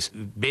Kalina agus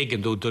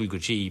begen do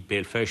dulguji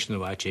bel fashion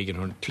watch egg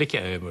on click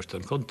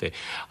emerton conte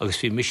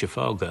agus we misha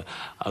faga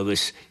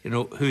agus you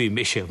know who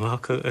misha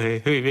mark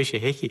who misha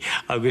hickey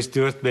agus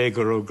durt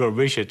begor or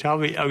misha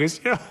Tommy agus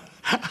you know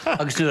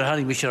agus do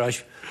having misha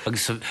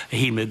agus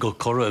he me go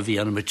cora vi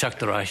and me checked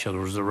the rash or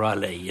was a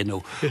rally, you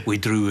know, we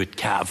drew it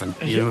Cavan,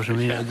 you know what I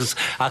mean? Agus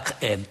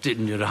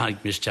didn't you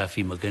have Miss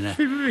Jaffe Magana?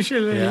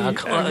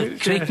 Yeah,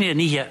 trick me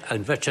and here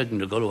and vetching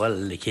to go well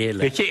like hell.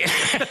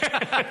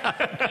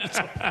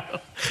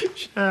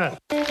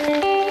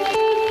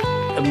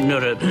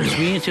 Nora,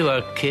 me to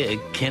our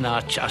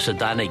Kenach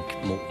Asadanig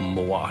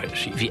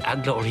Moash, the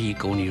Aglory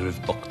go near of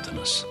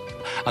Bucktonus.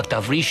 At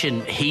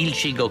Davrishan, heel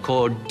she go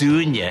called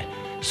Dunya.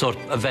 Sort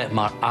of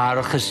mar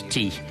archas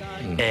tí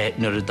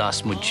nor a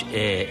dasmuj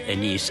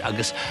níos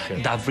agus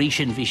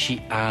davrishin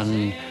vishi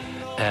an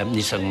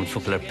níos an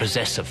fuclar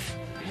possessive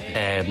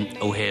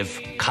ó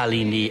hef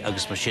Kalini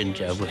agus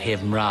machinja ó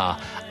hef mra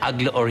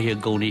agla orhia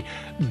goni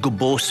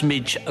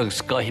gobosmij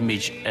agus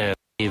gahimij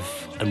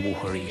and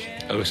Wuhari.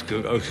 I was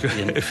good.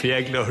 If you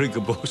agla orhia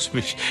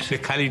gobosmij the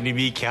Kalini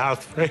me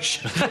cart fresh.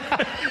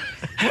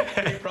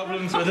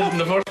 Problems with it in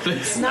the first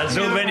place. And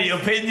so many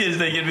opinions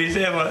they can be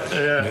said.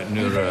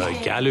 Nur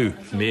Galu,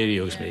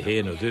 Marios me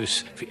hen og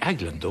dus. Vi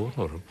aglan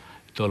donor.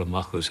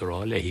 Dolamachus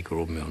rá le hí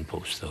go mé an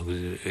post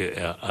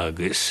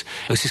agus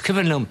is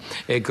cyfanlum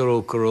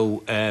go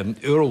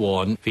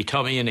Urháin hí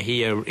Tommy in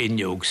hir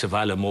inniuog sa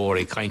bhela mór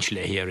I caint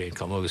le hir in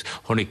com agus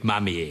honnig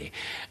mami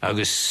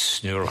agus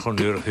nuair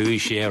chunúr hui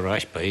sé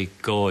ráis by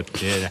God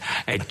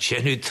a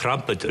genu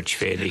trampad dúirt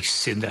Félix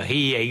sin a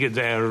hí ag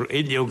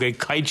inniuog ag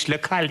caint le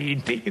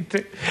chalín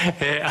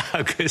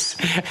agus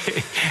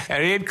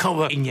éon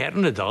com in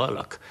ngearna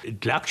dálach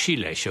glach sí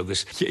leis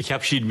agus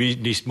ceap siad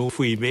níos mó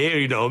faoi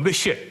méir ná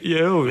mise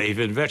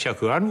even bheirt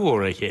acu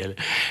anmhór a chéile.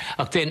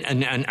 Ach den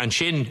an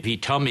sin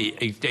bhí Tommy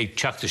ag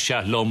teachta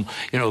se lom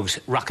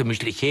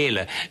racamis le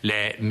chéile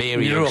le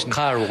Mary. Ní ró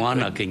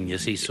carháin agin, you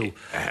see, so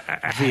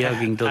bhí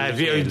agin dul.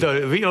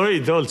 Bhí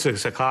orí dul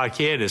sa cá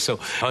chéile, so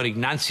tháinig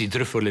Nancy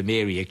drifur le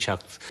Mary ag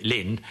teacht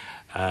Lynn.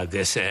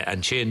 Agus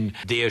an sin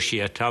déir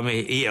si a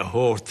Tommy í a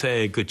hórt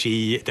go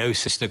dtí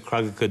dásas na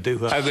cragad go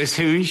dúha. Agus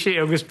thuí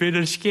sé agus bíad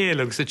an scéal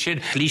agus a sin.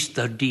 At least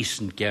they're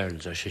decent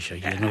girls, I say,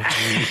 you know.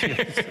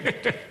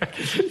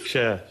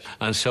 Sure.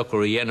 An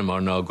socar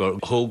dhéanamar ná gur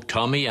thóg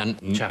Tommy an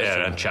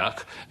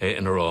Jack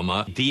in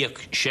Roma.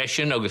 Díach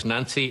sesin agus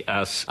Nancy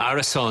as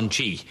Arasán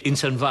G. In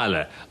San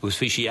Vala. Agus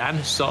bhí si an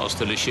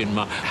sásta le sin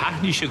má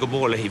haithní se go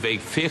mór le hí bheith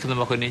féchan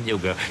amach an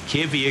inniuga.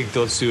 Cé bhí ag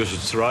dul suas an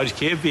sráid,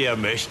 cé bhí a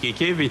meisci,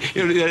 cé bhí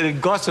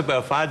gossip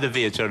about father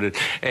Vietnam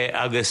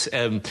agus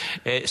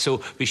so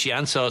bhí sé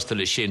ansásta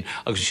le sin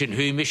agus sin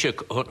hui mise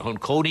hon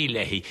cóní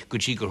lehi go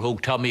dtí gur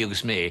thóg Tommy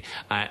agus mé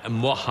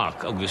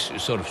mothach agus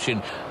sort of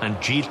sin an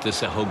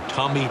díaltas a thóg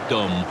Tommy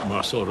dom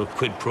mar sort of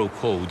quid pro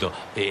quo do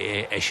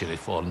eisiau le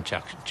fáil an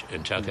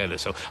teach eile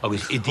so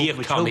agus I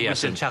díach Tommy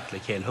as an teach le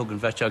chéil thug an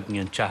bheitteagin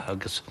an teach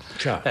agus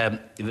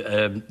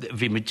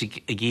bhí mu a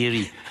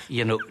géirí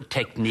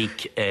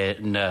technique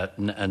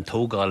an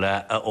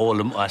tógáile a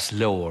ólam as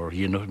leir,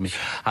 you know what I mean?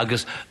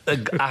 Agus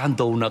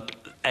ahandónach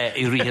I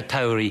ríthe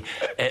tairí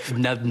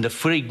na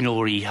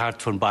frignóirí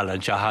hart fan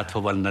ballan se hart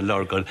fan ballan na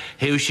lorgal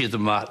hew siad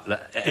am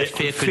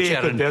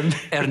fécin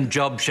an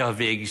job se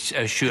bhíh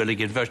siúla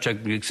gin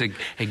bhirteag sig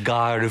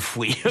gar a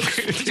faoi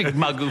sig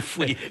magú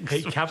faoi.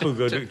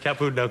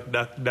 Capú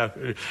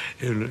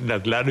na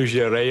glanú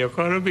sé ré a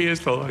chorabí is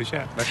fá se.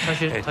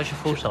 Tá sé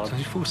fúsáin. Tá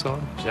sé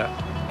fúsáin.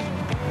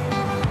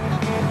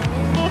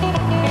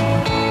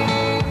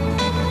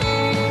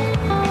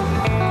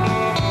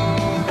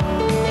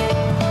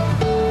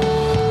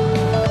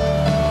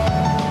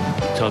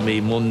 Tá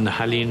mé mun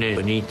halíne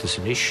bonita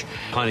san isis.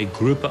 Tháinig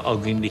grúpa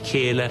agin le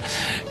chéile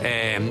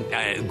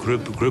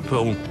grúpa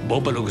ón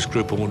bobbal agus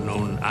grúpa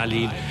ón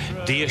alín.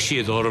 Díach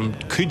siad orm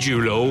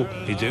cuidú lo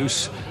I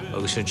dús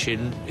agus an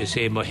sin is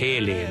é má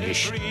héalaon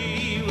isis.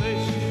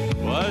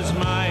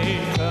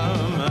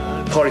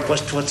 Corey,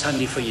 what's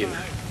handy for you?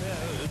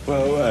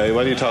 Well,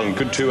 what are you talking?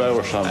 Good 2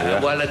 hours from me, yeah?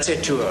 Well, let's say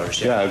 2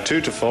 hours, yeah. 2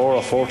 to 4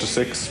 or 4 to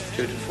 6.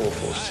 2 to 4,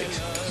 4 to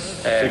 6.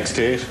 6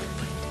 to 8.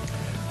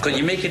 Could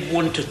you make it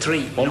 1 to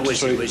 3? 1 to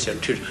 3.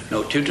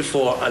 No, 2 to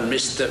 4. I'll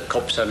miss the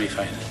cup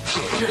semi-final.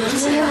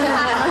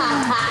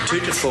 2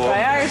 to 4.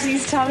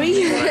 Priorities,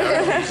 Tommy.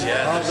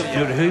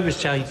 Who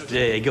was trying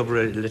to go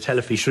the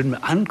television?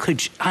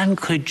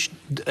 Ancoid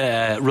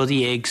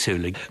ruddy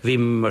eggsúlig. Vi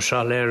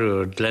Marshaller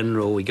or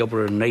Glenroe, we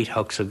gobber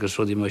Nighthawks agus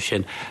ruddy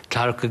machine.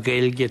 Clark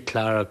Gaelge,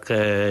 Clark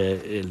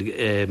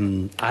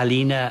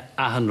Alina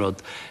Ahanrod,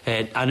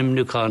 Anim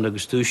Nukan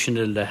agus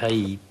Dushin the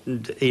high,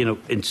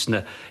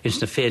 insna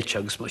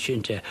failchugs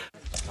machine.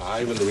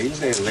 Aye, well, the wheels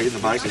there, lay in the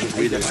back and just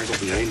wheel them back up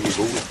behind you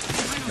go.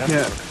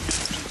 Yeah.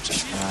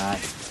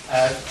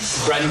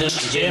 Brendan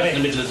and Jim in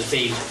the middle of the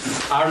field.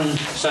 Aaron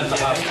centre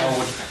half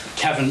forward.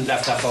 Kevin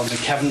left half forward.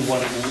 Kevin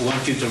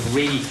want you to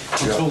really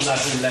control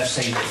that on the left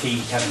side of the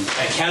field, Kevin.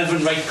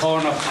 Kelvin right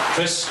corner.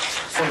 Chris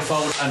full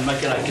forward and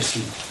Michael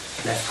Atkinson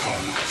left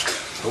corner.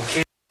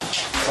 Okay.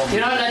 You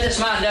don't let this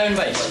man down,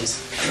 by please.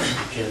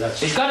 Okay,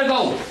 that's He's got to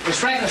go. He's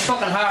striking us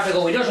fucking hard to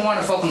go. He doesn't want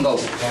to fucking go.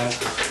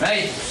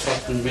 Right?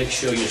 Fucking make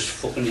sure you're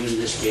fucking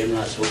win this game,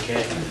 lads,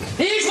 okay?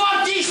 He's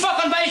want these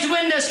fucking boys to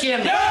win this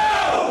game.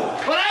 No!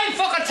 Well, I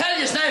fucking tell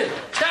you now.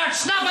 Start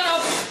snapping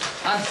up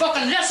and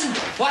fucking listen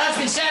what has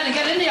been said and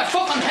get into your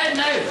fucking head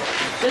now.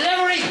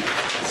 Delivery,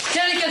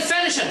 clinical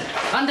finishing,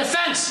 and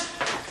defence.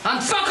 And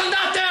fucking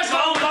that there's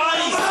one,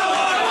 boys!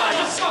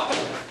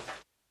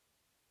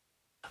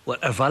 Well,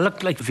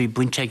 Valak like vi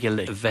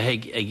buintegel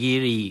veheg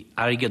agiri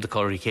arige de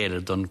corricele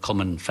don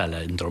common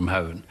fella in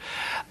Drumhowan.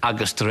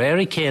 Agus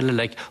dreri kele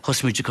like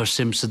hosmujikor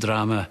simsa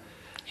drama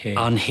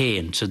an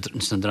hain, so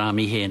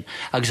drama hain.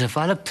 Agus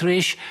Valak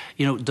trish,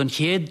 don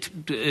head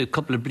a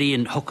couple of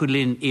blian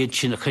hokulin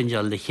eachin a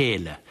kinjal de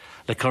hele.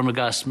 Like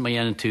Cormagas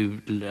mayan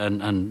to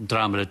and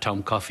drama at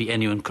Tom Coffee,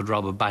 anyone could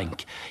rob a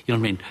bank. You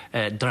know what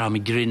I mean? Drama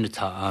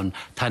grinata and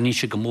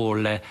tanisha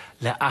gamor le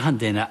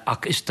ahandena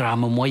ak is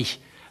drama moi.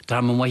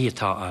 drama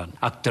waitá an.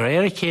 Ach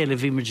der chéile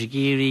bhí mar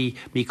géirí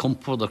mí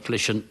compódach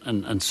leis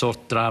an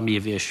sort drama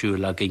a bhí siú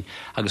agin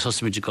agus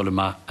hosamid go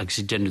má agus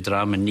i dénú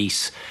drama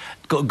níos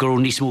gur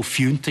níos mó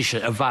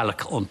fiúntaise a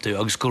bhealach antú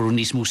agus gur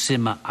níos mó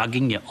sima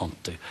aginne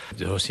antú.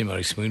 Hosí mar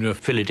smúnú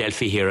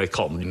Philadelphia here I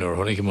come, nor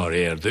honnig mar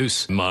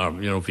dús mar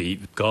bhí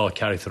gá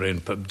character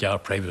in gar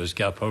private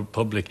gar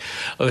public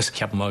agus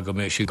ceap má go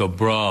méisi go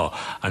bra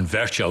an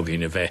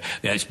verteágin a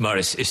bheith mar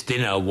is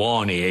duine a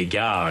bháinna é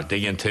gar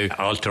dgan tú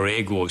alter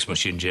egogus mar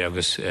sin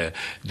agus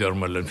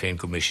dormal an féin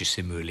go méisi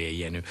simúla a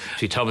dhéanú.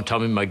 Sí tam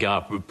má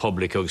gar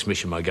public agus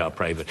mis má gar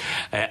private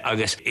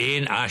agus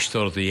éon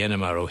astor a dhéana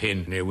mar ó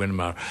hin ní bhain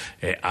mar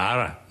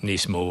ara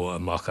níos mó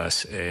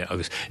amachchas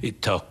agus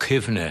tá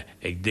cifne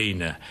ag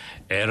daine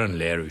an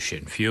léirú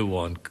sin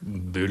fiúháin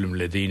buúlam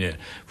le daine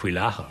faoi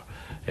láthair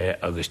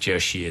agus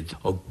deir siad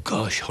ó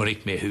gáis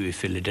thonig mé thuí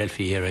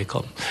Philadelphia here I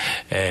come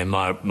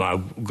mar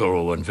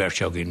goró an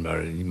bhirteágin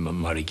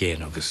mar I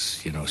ggéin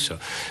agus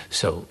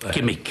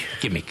gimmick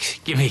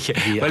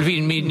well bhí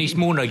níos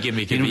móna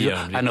gimmick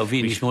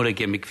bhí níos móna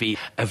gimmick bhí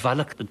a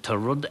bhealach tá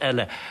rud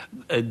eile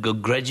go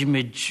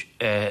greidirmid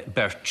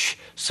beirt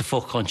sa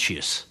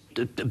fóconscious.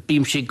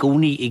 Bím sé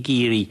gcónaí I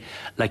géirí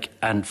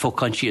an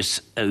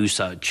fóconscious a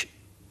úsáid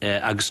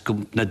agus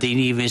na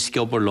daoine bhíon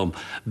sceobarlumm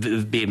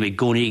bí mé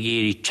gcónaí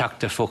géirí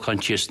teachtar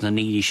fóconscious na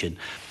níí sin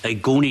a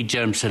gcónaí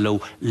germ sa lo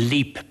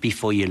leap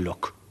before you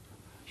look.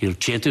 You'll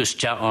chéadús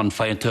te an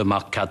fáinú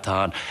amach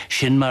catán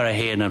sin mar a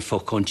héan an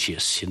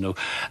fóconscious,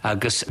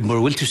 agus mar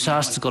bhfuil tú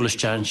sásta go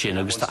leistean sin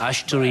agus tá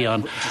aisteoirí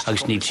an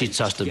agus níl siad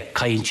sásta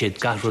caiinn siad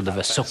garrúd a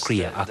bheith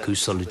socríe acu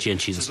sola déan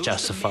siad as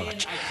deas a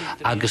fáilt.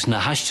 Agus na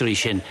aisteoirí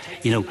sin,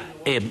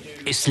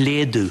 is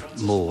léadú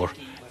mór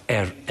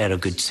a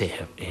good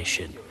séthe é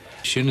sin.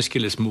 Sinna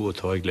skill is mú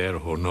atá ag léir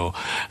ó nó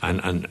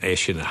an é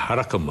sin a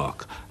harach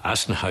amach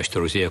as na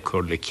aisteoirí é a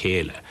chur le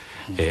chéile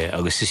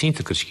agus is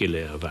ínta go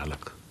skille a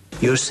bhealach.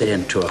 You're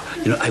saying to her,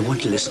 I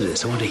want to listen to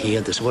this, I want to hear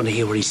this, I want to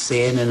hear what he's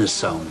saying in his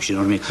songs, you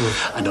know what I mean?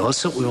 And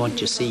also we want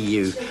to see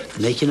you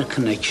making a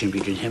connection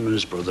between him and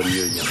his brother and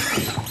you and your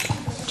father.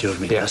 Do you know what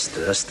I mean? Yeah.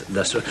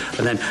 That's what.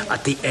 And then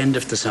at the end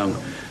of the song,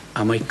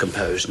 I might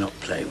compose, not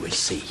play, we'll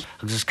see.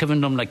 Agus Kevin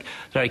there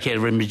I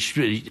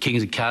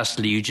Kings of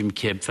Castle, Eugene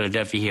Kib,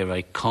 Philadelphia here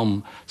I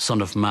come,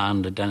 Son of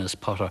Man, the Dennis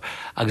Potter.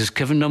 Agus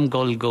Kevin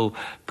go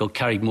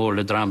carry more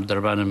le drama der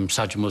ban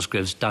Sergeant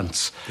Musgrave's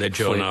dance. Le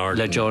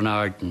John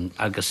Arden.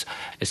 Agus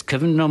is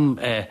Kevin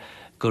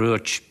go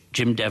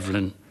Jim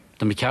Devlin.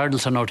 The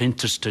McArdles are not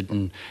interested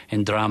in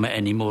drama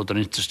anymore, they're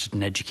interested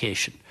in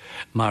education.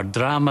 Maar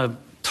drama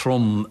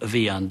trom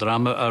bhí an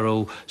drama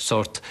aró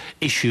sort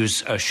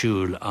issues ar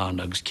siúil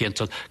an agus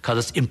cinntal cad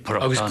is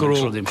improv agus go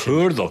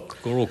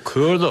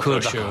cuardach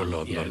ar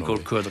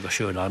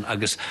siúil an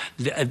agus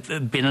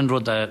bin an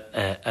rud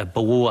a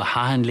bó a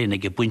háinlín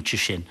ag buinte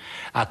sin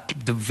a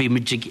bhí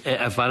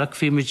a bhealach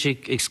bhí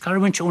ag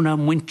scarhaint óna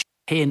muinte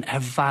héin a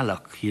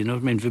bhealach, you know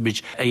what I mean?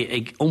 Bhí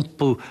ag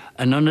umpu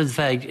an anad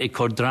bheith ag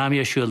cordrámi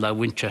ar siúil a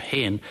buinte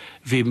héin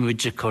bhí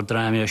ag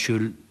cordrámi ar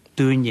siúil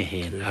dúine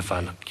héin a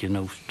bhealach,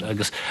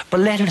 agus ba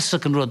leirlas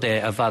an rud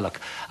é a bhealach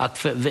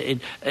ach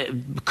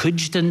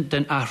cuid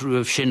den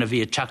ahrúh sin a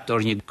bhí a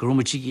teachtarne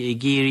grúmid I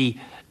géirí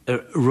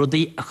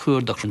rudaí a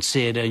chuirdach an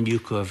séire an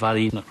dúcha a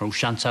bhaí nach ró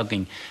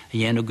seansagin a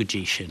dhéanú go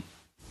dtí sin.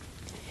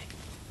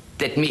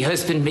 That me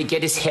husband may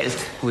get his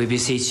health. We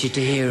beseech you to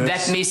hear us.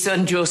 That me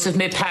son Joseph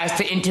may pass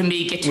to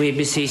intermediate. We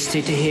beseech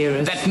you to hear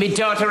us. That me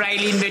daughter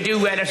Eileen may do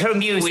well at her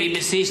music. We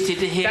beseech you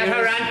to hear us. That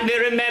her aunt may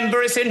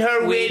remember us in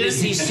her will. We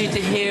beseech you to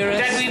hear us.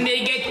 That we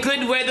may get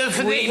good weather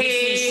for the hay.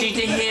 We beseech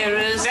you to hear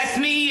us. That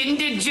me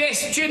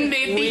indigestion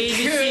may be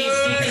cured. We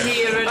beseech you to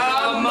hear us.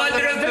 Oh,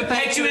 Mother of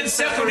perpetual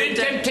suffering in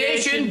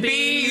temptation,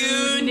 be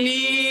you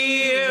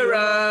near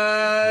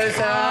us.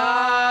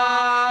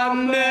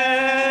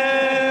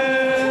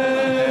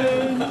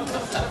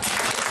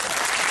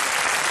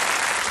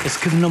 It's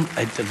given them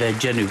a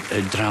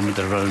genuine drama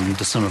around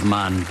the Son of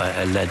Man by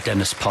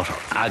Dennis Potter.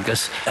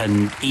 Agus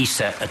and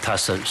Isa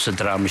atasa sa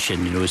drama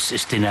sin,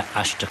 is dina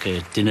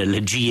ashtaka, dina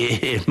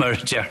legie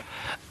merger.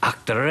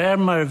 Actor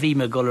mar vi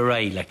me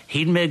golerai, like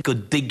he me go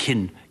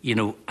dighin,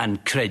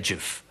 and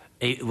crejiv.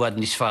 What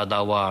nis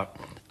fada war.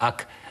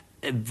 Ac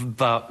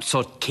ba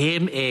sort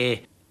came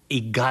a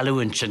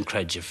galuinch and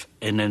crejiv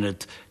in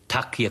it.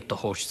 Takiak the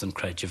horse and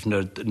crejiv,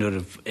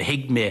 nur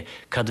higme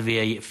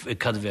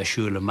cadavia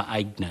shula ma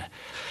aigna.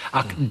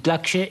 Ac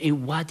dakshe I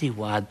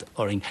wad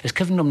oring. Es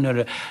kevin nur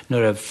a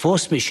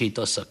fosmishi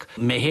dosak.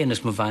 Me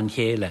henes ma van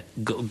hele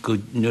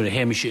nur a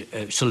hemish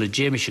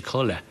sulajemische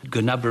kolle.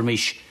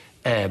 Gunabramish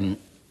an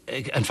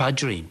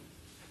fadrin.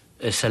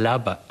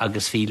 Salaba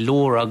agus fi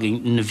lor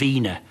agin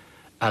navina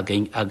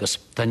agin agus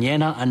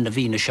Daniena and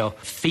navina sha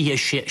fia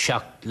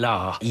shak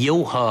la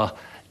yoha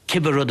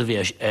Kibarud a bhí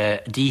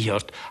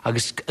díhirt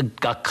agus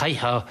ga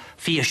caiha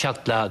fia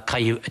seach le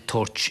caiú a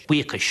torch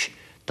buicis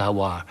dá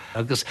bhar.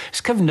 Agus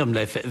scifannom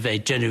le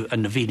bheith genu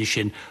an na bhíine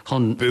sin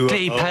chun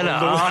lí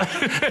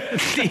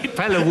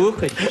pela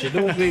bhuachaid.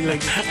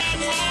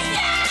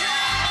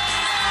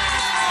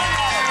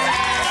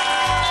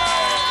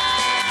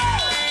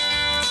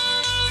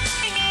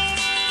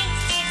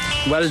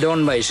 Well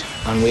done, mate.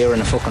 And we're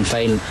in a fucking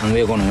final, and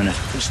we're going to win it.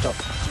 Good stuff.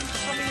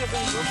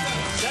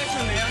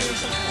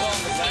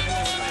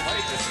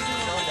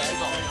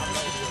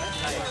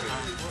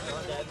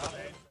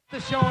 The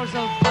shores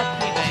of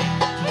Butley Bay.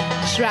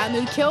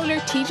 Shramu Kjoler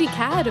TG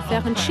Cad of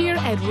Fechan Sheer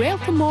Ed Rail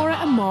Camora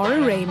and Mora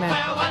Rayma.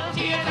 Farewell to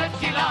your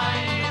dirty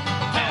line.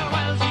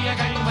 Farewell to your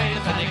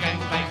gangways and your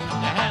gangplank.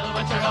 The hell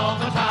with your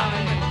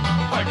overtime.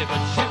 For the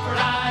good ship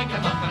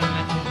ragamuffin.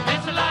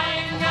 It's a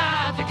lying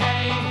at the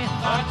quay.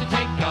 Or to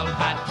take your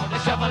hat with a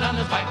shovel on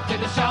his back to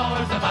the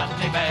shores of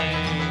Butley Bay.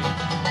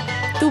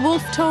 The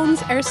Wolf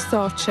Tones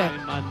Stocha.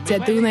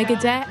 Deduna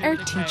Gade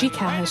TG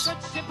Cad.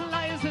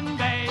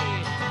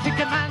 To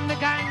command the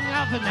gang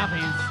of the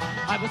nappies,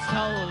 I was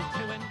told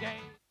to engage.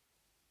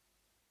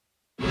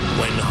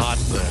 When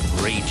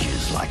heartburn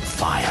rages like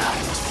fire,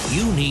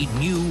 you need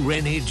new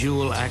Rennie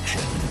Dual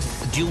Action.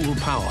 Dual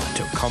power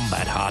to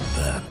combat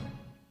heartburn.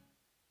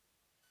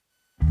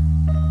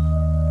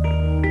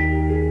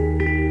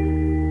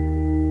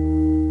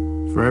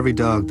 For every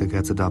dog that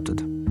gets adopted,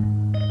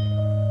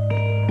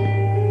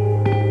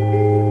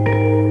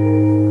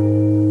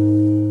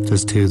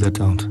 there's 2 that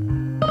don't.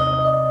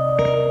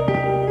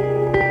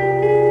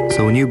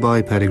 So when you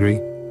buy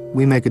Pedigree,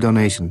 we make a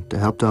donation to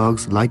help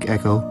dogs like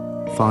Echo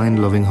find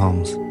loving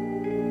homes.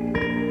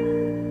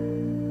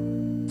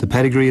 The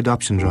Pedigree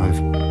Adoption Drive.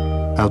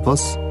 Help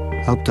us,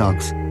 help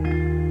dogs.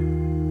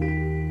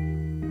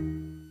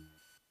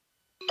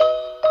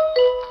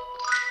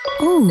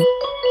 Ooh.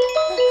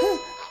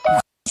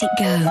 Where did it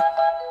go?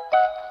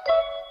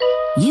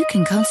 You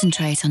can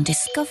concentrate on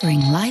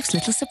discovering life's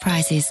little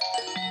surprises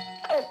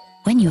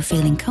when you're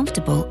feeling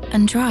comfortable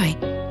and dry.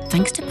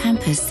 Thanks to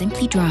Pampers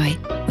Simply Dry,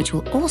 which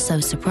will also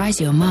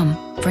surprise your mum.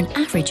 For an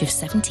average of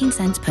 17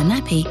 cents per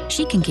nappy,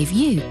 she can give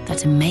you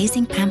that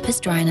amazing Pampers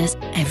dryness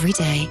every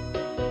day.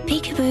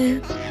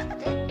 Peekaboo.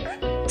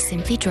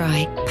 Simply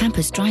Dry.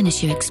 Pampers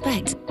dryness you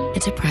expect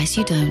at a price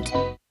you don't.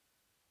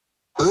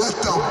 Let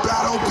the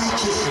battle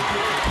begin.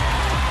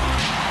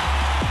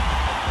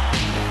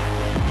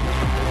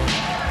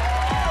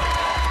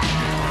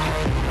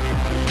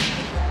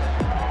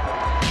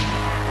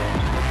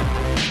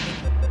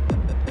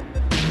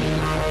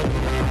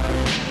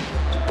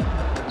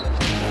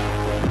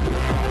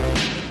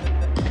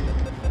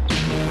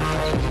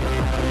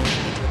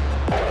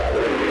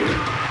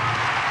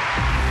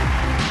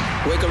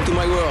 Welcome to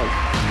my world,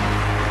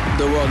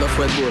 the world of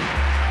Red Bull.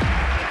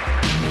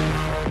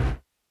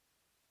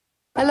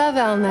 I love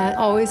Elnet.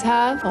 Always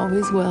have,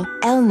 always will.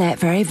 Elnet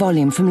Very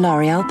Volume from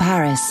L'Oreal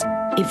Paris.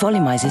 It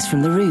volumizes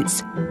from the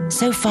roots,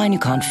 so fine you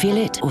can't feel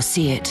it or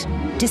see it.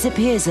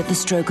 Disappears at the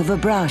stroke of a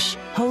brush.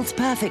 Holds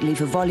perfectly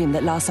for volume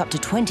that lasts up to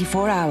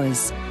 24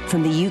 hours.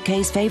 From the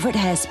UK's favourite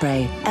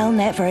hairspray,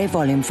 Elnet Very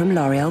Volume from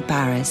L'Oreal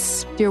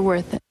Paris. You're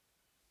worth it.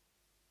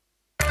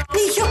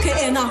 Ní thiocca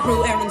é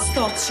nachrú an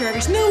Stát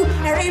Service. No,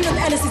 éireann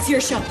Ellis is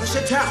your shop.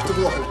 Sé teach the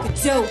walk.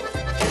 So.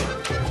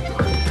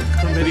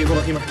 Come, baby,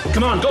 go, Hima.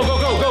 Come on, go, go,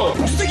 go,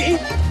 go. Sticky.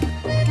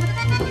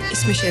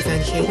 Is mi sé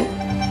bhean chéile?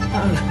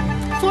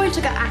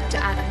 Fáilte go acta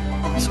aga.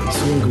 So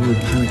soon go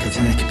with panic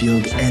attack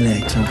build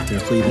LA top their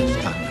Cleveland.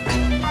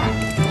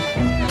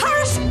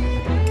 Harris!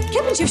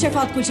 Ceapann sibh sé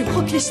fad gúil sibh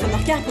chucliste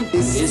nach ceapan.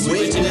 Is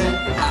waiting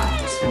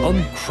at.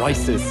 On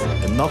crisis.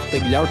 The knock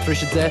big leabhar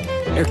frische de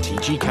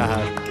TG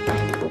Cahar.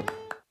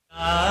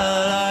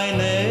 I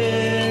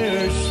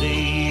ne'er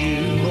see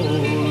you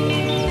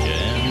more,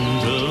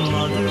 gentle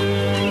mother,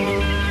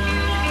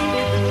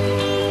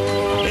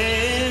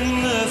 in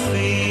the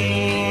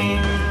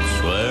fields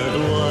where the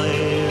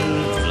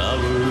wild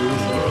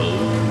flowers grow.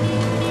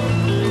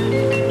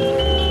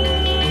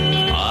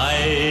 I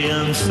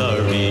am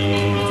sorry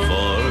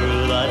for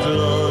that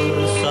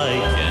loss I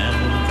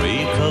can't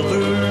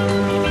recover.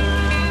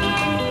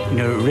 You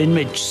know,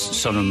 Rinmidge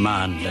son of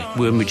man, like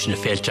Wyrmidge na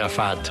Feltar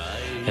Fad.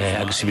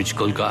 Agus imid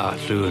gulga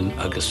atlún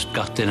agus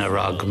gatin a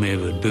rag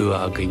mewin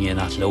bua agin yen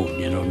atlún,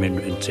 you know, min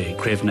into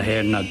crave na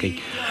hair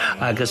nagin.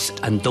 Agus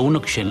an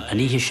donuk sin, an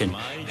ihe sin,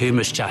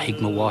 humus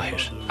jahig ma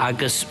wahir.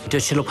 Agus,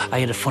 look, I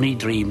had a funny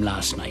dream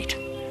last night.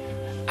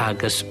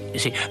 Agus, you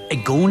see, a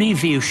goni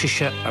view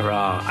shisha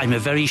ara, I'm a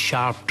very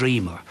sharp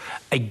dreamer.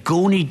 A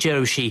goni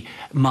jerushi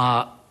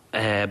ma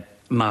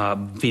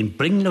vin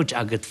bringloj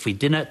agat fi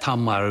dinner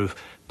tamaru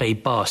bei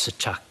bas a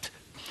chakt.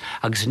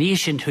 Agus an ihe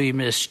sin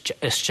humus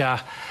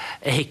isja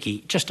a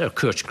hickey, just a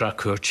curch, gra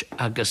curch,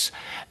 agus,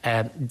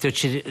 I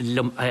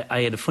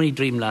had a funny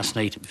dream last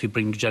night, if you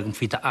bring the jug and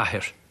feed the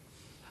ahir.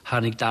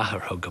 Hanig daher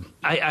hugum.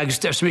 Agus,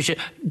 there's me,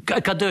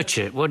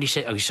 Kaduche, what do you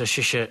say? Agus,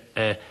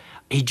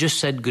 he just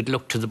said good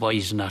luck to the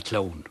boys in that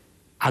loan.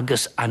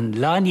 Agus, and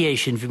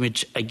laniation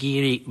vimage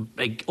agiri,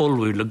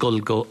 alwu le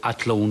gulgo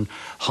at loan,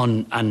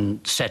 hun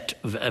and set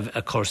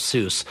a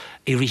corsus,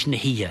 I reach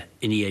nahia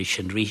in the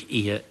Asian, reach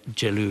ia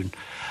jaloon.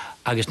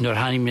 Agus, nor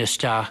hani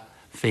mista,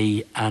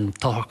 fi an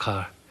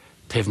tohar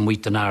tef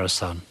muit an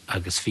arasan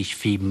agus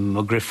fi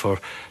mogrifor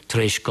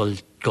treis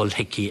gol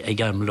hickey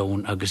agam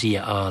loan agus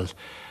ia al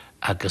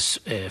agus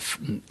I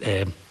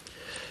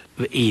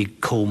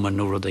coman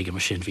or the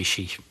machine vi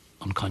she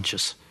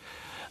unconscious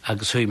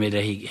agus hui mé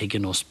hiag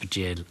an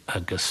ospedéal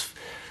agus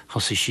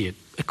hosa si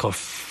a cor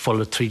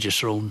fola tríidir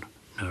rón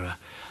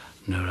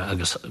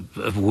agus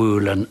a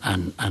bhúil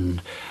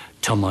an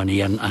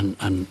tomáí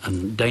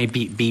an da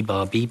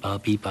bíbá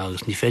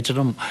agus ní féidir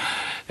am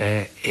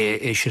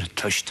é sin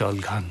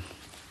tuistáil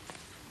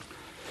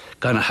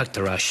gan a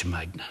heachtarrá sem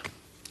meagna.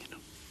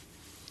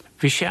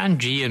 Bhí sé an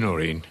díon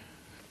orín.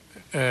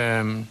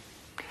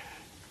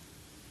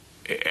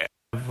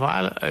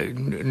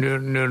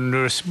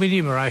 Nuair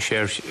smidí mar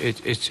sé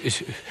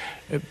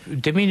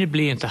demína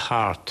blianta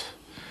háart.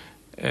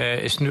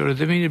 Is nuair a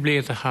demína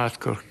blianta háart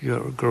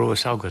gur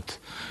is agat.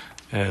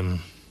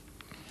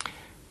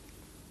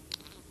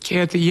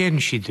 Céad a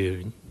dhéan si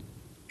dúin.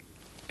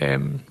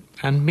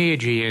 An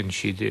méid dhéan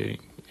si dúin.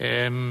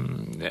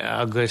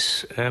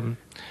 Agus an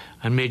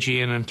méid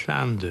dhéan an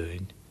plán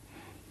dúin.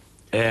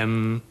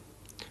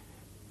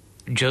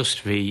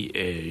 Just bhí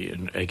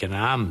ag an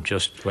am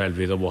just bhfuil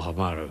bhí a bhtha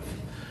marmh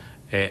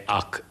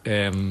ach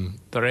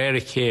bar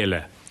a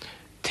chéile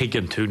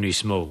tuigeann tú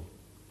níos mó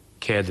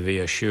céad a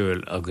bhí a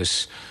siúil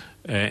agus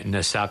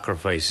na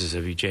sacrifices a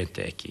bhí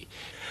déanta aici.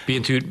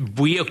 Bíonn tú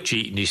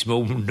buíochttí níos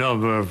mó ná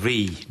mar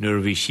bhí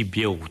nuair bhí si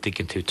beo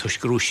tuigeann tú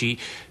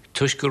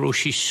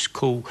tuisgurúsí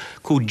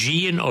có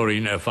díon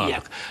orín ar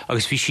fach.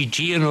 Agus bhí si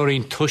díon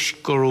orín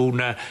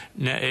tuisgurúna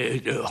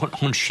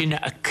chun sinne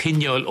a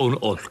cineáil ón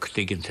olc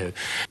tuigeann tú.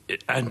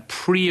 An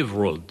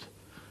príomhrud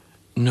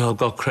ná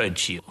go creid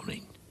sí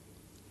orín.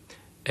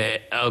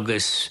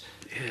 Agus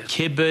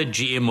cibbe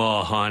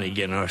díomá tháinig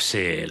an ar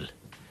saoil.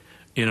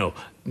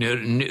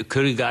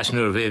 Curigás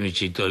nuair bhéimid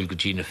sí dul go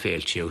dtí na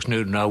féiltí agus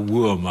nuair ná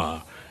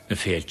bhuamá na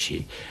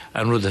féiltí.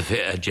 An rud a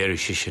Jerry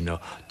sin nó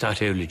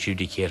that early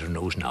judicate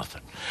knows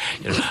nothing.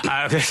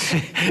 Agus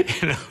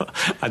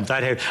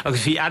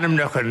bhí anam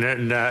nach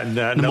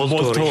na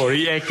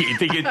Multóí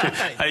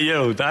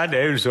that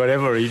knows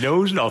whatever, he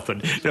knows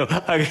nothing.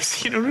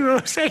 Agus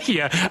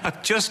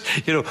ach just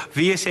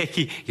bhí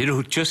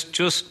just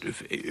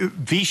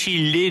bhí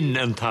sí linn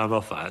an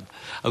táim fad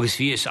agus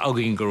bhí is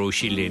agin goró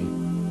sí linn.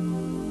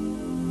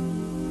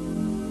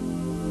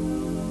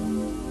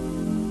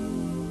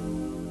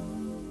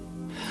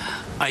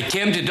 I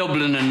came to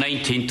Dublin in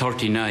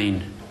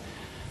 1939.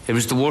 It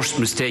was the worst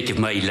mistake of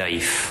my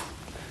life.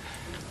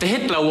 The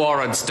Hitler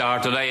War had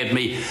started. I had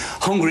my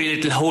hungry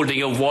little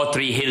holding of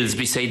watery hills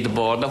beside the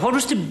border. What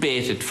was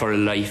debated for a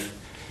life?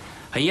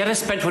 And yet I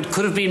spent what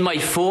could have been my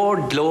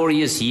 4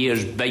 glorious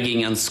years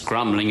begging and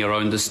scrambling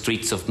around the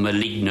streets of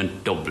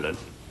malignant Dublin.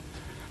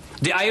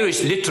 The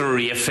Irish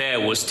literary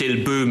affair was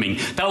still booming.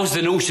 That was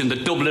the notion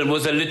that Dublin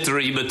was a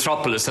literary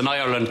metropolis and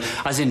Ireland,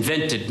 as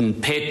invented and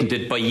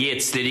patented by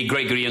Yeats, Lady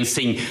Gregory and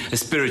Synge, a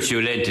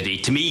spiritual entity.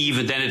 To me,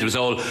 even then, it was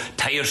all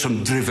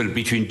tiresome drivel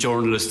between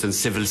journalists and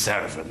civil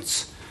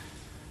servants.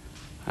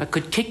 I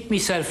could kick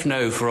myself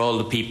now for all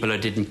the people I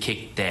didn't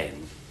kick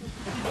then.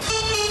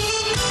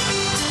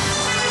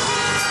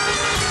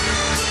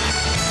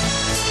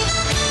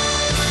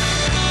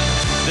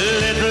 The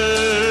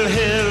little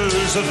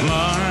hills of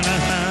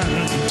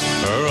Monaghan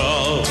are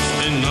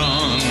often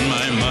on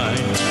my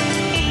mind.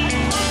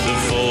 The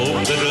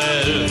folk that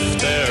left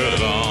there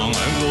long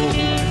ago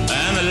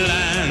and the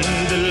land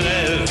that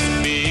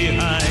left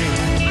behind.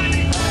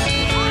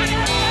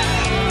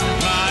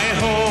 My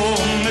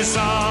home is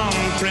on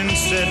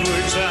Prince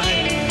Edward's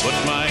Island,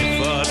 but my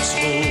thoughts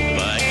go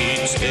back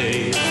each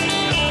day to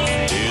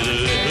the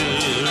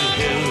little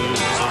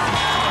hills of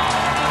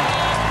Monaghan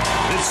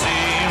that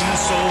seem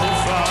so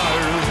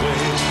far away.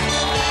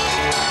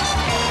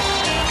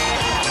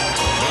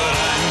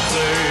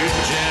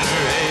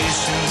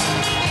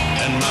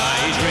 And my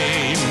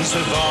dreams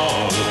have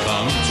all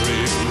come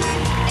true.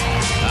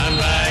 I'm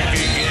back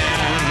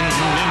again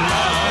in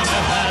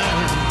Monaghan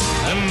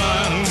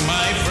among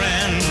my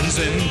friends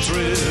and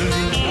true.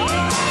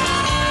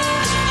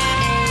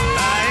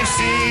 I've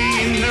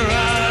seen the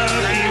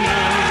Rocky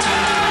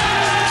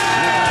Mountains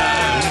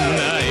and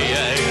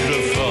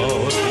Niagara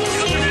Falls,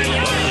 but the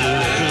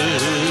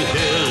little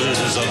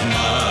hills of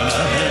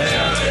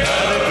Monaghan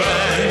are the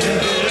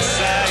grandest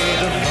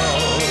sight of all.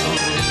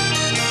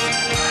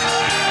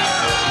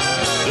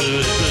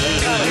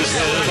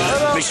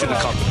 Mission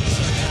accomplished.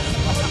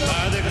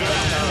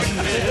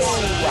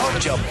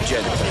 Good job,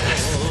 Jen.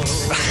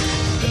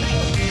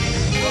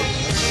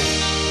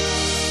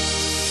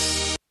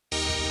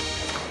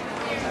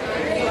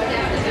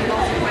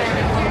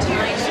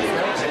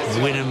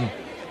 Winham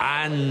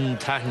an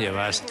taithne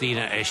bheas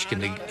tína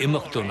éiscin ag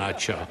imeachtú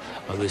náid seo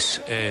agus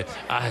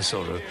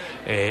ahasóra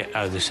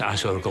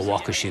go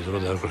bhacha siad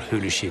rud ar gur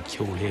thuúla siad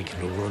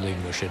ceolhéicin ó rudaí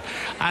mar sin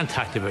an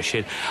taithne bheith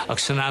sin ach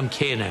san am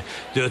céine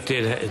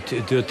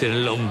dúirt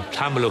in lom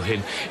tamilú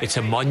hin it's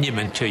a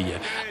monument to you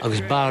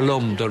agus bar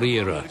lom do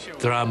riara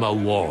drama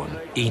bháin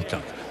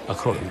ítach a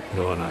chruthú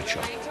nó náid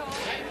seo.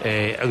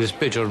 Agus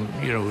beidir,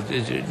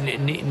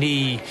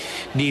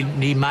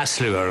 ní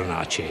measliú ar an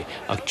áte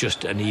ach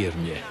just an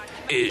íorne.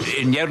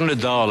 In Nierna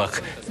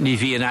Dálach, ní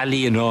bhí an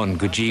alíon an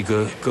go dtí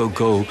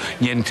go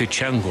nien tú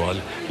teangáil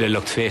le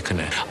lucht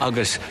fécanna.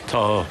 Agus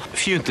tá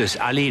fiúntas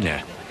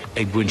alíne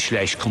ag buint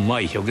leis chun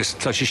maiith, agus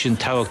tá sé sin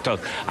táhachtach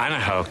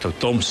anathachtach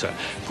domsa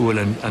bhfuil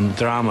an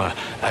drama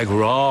ag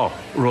rá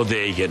rud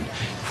éigean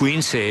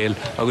faoin saoil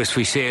agus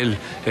faoi saoil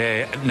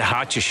na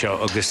háite seo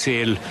agus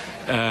saoil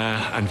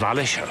an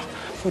bhaile seo.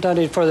 Without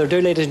any further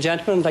ado, ladies and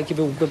gentlemen, I'd like to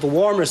give a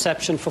warm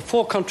reception for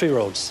 4 Country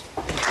Roads.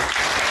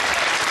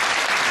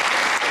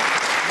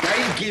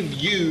 I'll give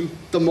you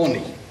the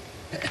money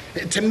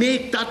to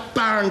make that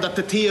barn that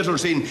the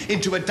theatre's in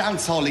into a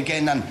dance hall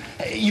again, and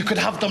you could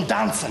have them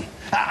dancing.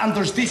 And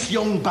there's this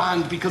young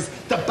band, because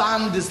the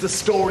band is the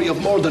story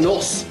of more than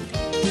us.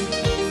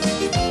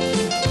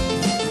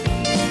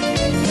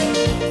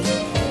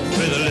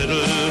 With a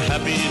little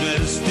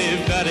happiness,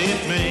 they've got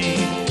it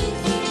made.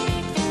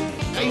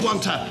 I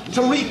want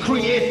to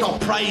recreate their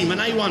prime,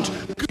 and I want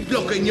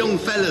good-looking young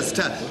fellas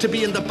to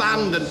be in the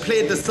band and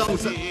play the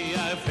songs.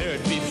 I've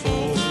heard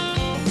before.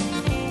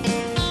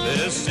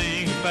 They'll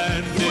sing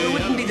band. Well, it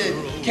wouldn't be the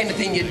kind of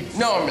thing you'd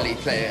normally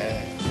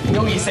play. I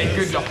know you say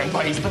good-looking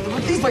boys, but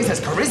these boys has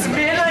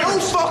charisma. No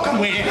fucking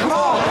way! Come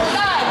on!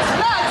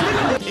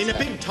 Lads! In a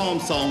big Tom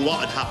song, what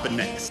would happen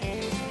next?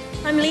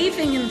 I'm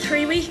leaving in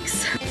 3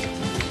 weeks.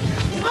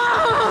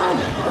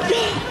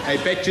 I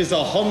bet you's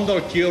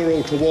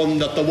 €100 to 1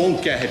 that they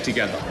won't get it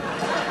together.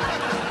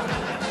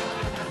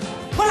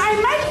 Well, I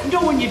might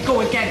know when you'd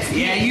go against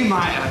me. Yeah, you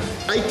might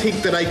have. I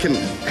think that I can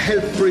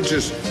help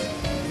Bridget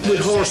with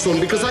her son,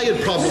 because I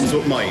had problems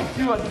with mine.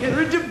 You want to get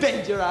her to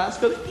bend your ass,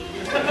 but...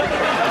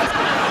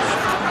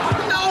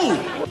 No!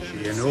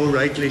 You know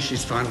rightly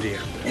she's fond of you.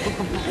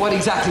 What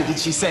exactly did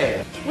she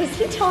say? Was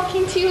he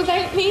talking to you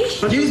about me?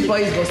 You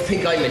boys must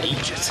think I'm an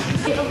idiot.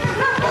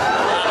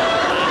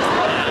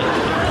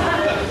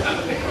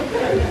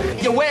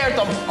 You wear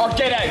them or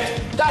get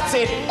out. That's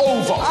it.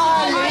 Over.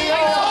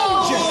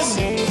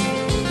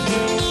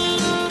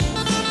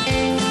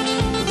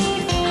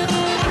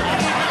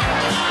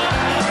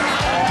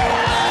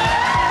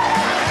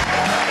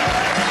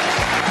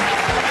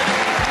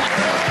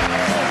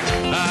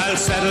 I'll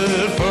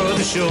settle for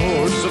the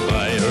shores of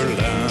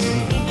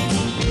Ireland.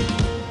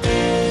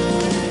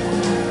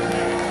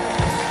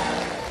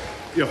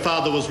 Your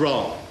father was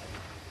wrong.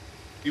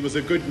 He was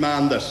a good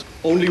man that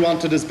only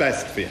wanted his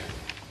best for you.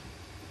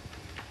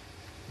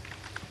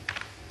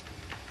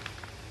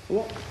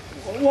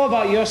 What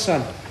about your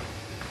son?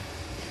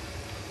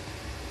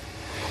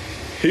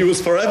 He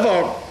was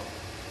forever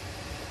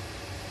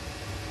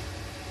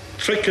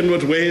tricking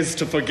with ways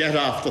to forget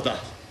after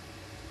that.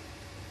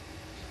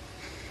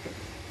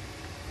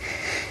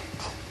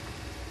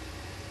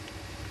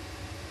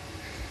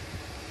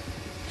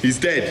 He's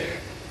dead.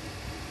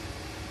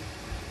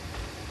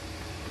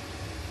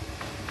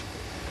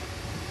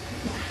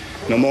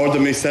 No more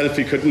than myself,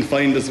 he couldn't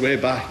find his way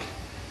back.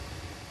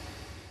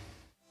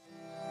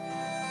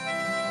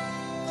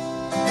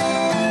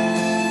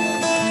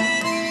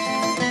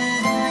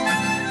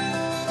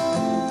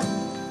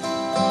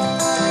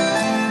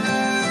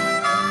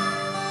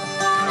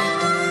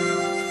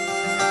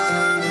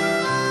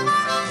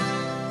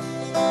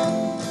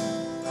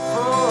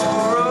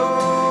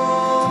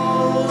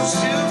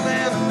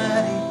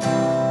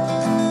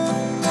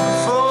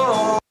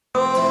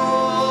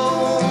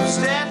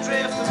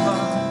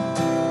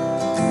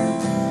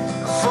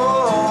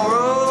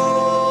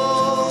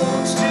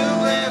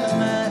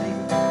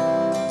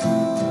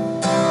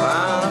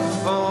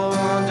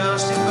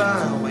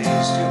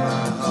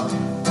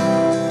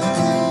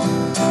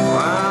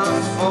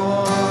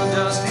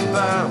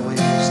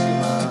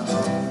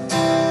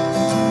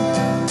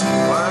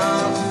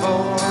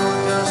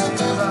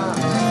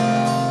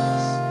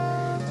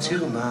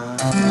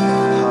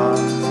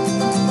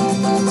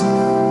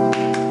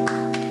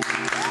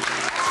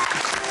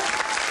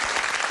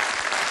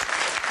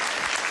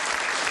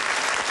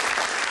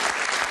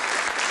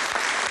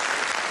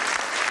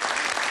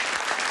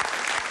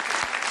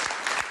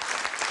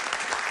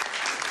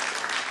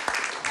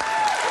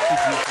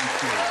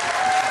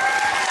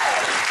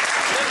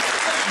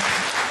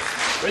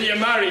 Will you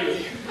marry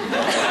me?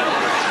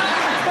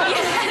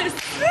 Yes.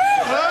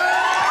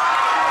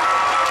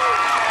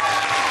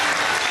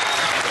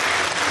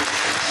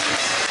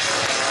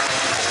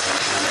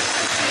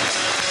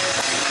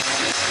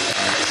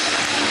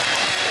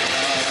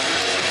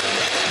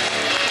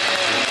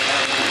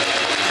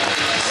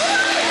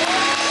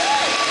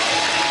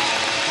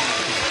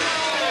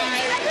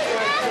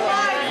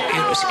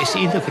 Is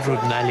iad go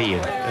rud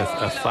nalíonn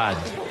a fad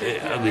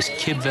agus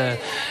cibh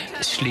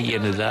slí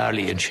an a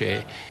dálíonn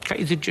sé.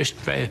 Caiad just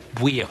bheith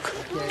buíoch.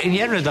 In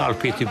dhéanana dál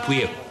Peter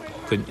buíoch,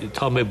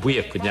 tá mé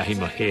buíoch go neahí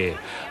mar héir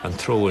an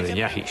tróin a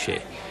neahí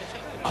sé.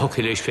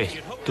 Thugad éis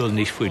bheith dul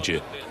níos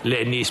fuide.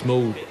 Le níos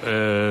mó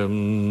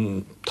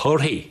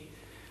torthaí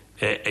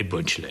é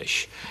buint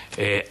leis.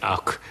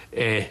 Ach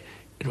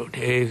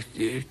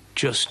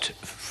just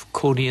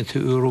cónaíonn tú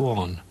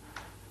uairháin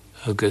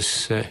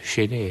agus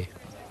sin é.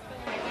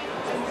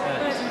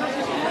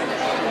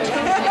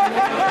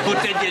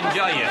 But did you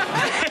enjoy it?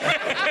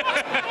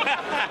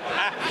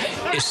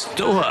 Is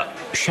dótha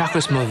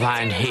seachas má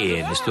bhain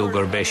héin is dó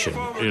gur béisian,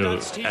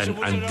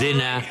 and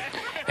dinner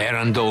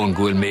An dóin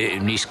ghfuil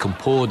níos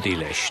compódaí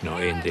leis nó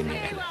aon duine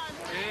eile.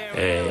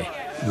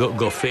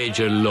 Go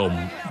féidir lom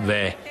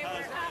bheith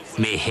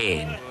mé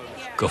héin,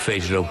 go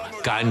féidir lom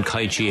gan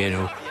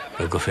caidéanú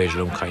nó go féidir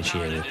lom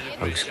caidéanú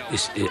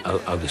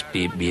agus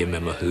bí me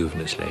a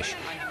thuúbhnas leis.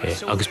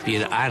 Agus bí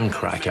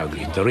ancraic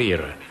againn do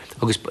riire,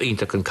 agus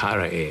ionach an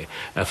cara a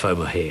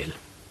fáim a héal.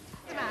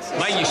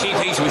 Maggie, she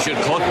thinks we should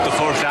cut the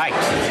first act.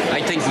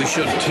 I think we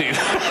should too.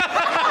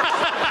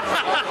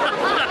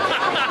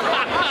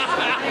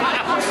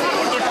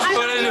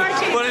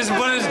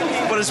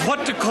 But it's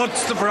what to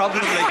cut's the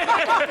problem.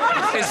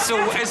 Like,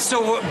 it's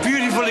so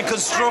beautifully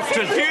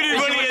constructed,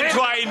 beautifully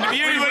entwined.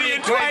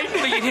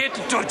 But you'd hate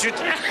to touch it.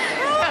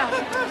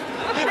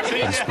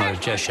 As mar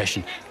de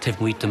session, tef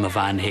muitam a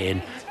bhain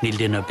héin, níl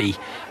dina bí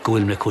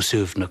gúil na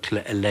cosúf na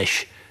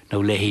leis,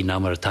 nó lehí ná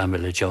mar a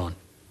tamil le John.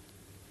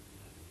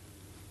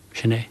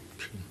 Sinné?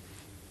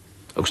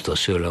 Agus tá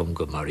súlam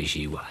go marí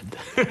síhád.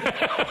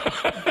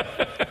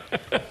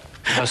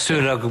 Tá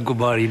súla go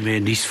marí mé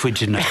níos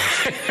fuidir ná.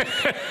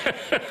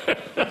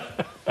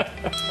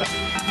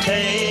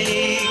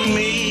 Take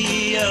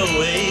me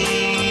away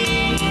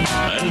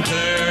and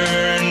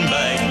turn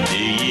back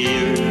the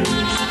years.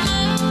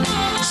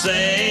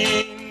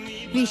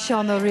 Bhí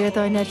seán ó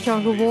réadáin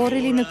cean go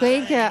bhórilí na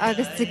Gaeilge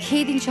agus de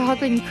cédín se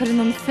hagann chuann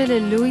an fille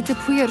Louis de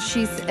Puir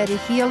síos ar a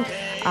híal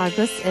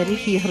agus ar a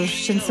híthir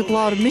sin sa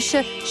glár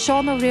mise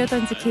seán ó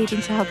réadáin de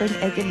cédín se hagann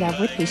ag an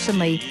lehar hééis an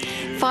mé.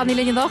 Fanní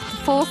le nach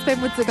fós be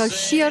mu a gáil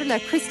siar le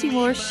Christy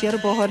Moore siar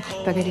bóthir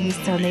be go níos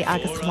tarna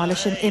agus chaáile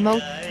sin imó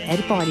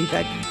ar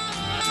Ballybeg.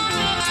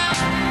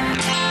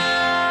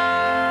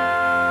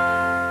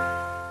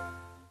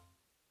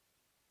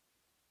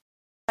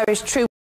 Irish troop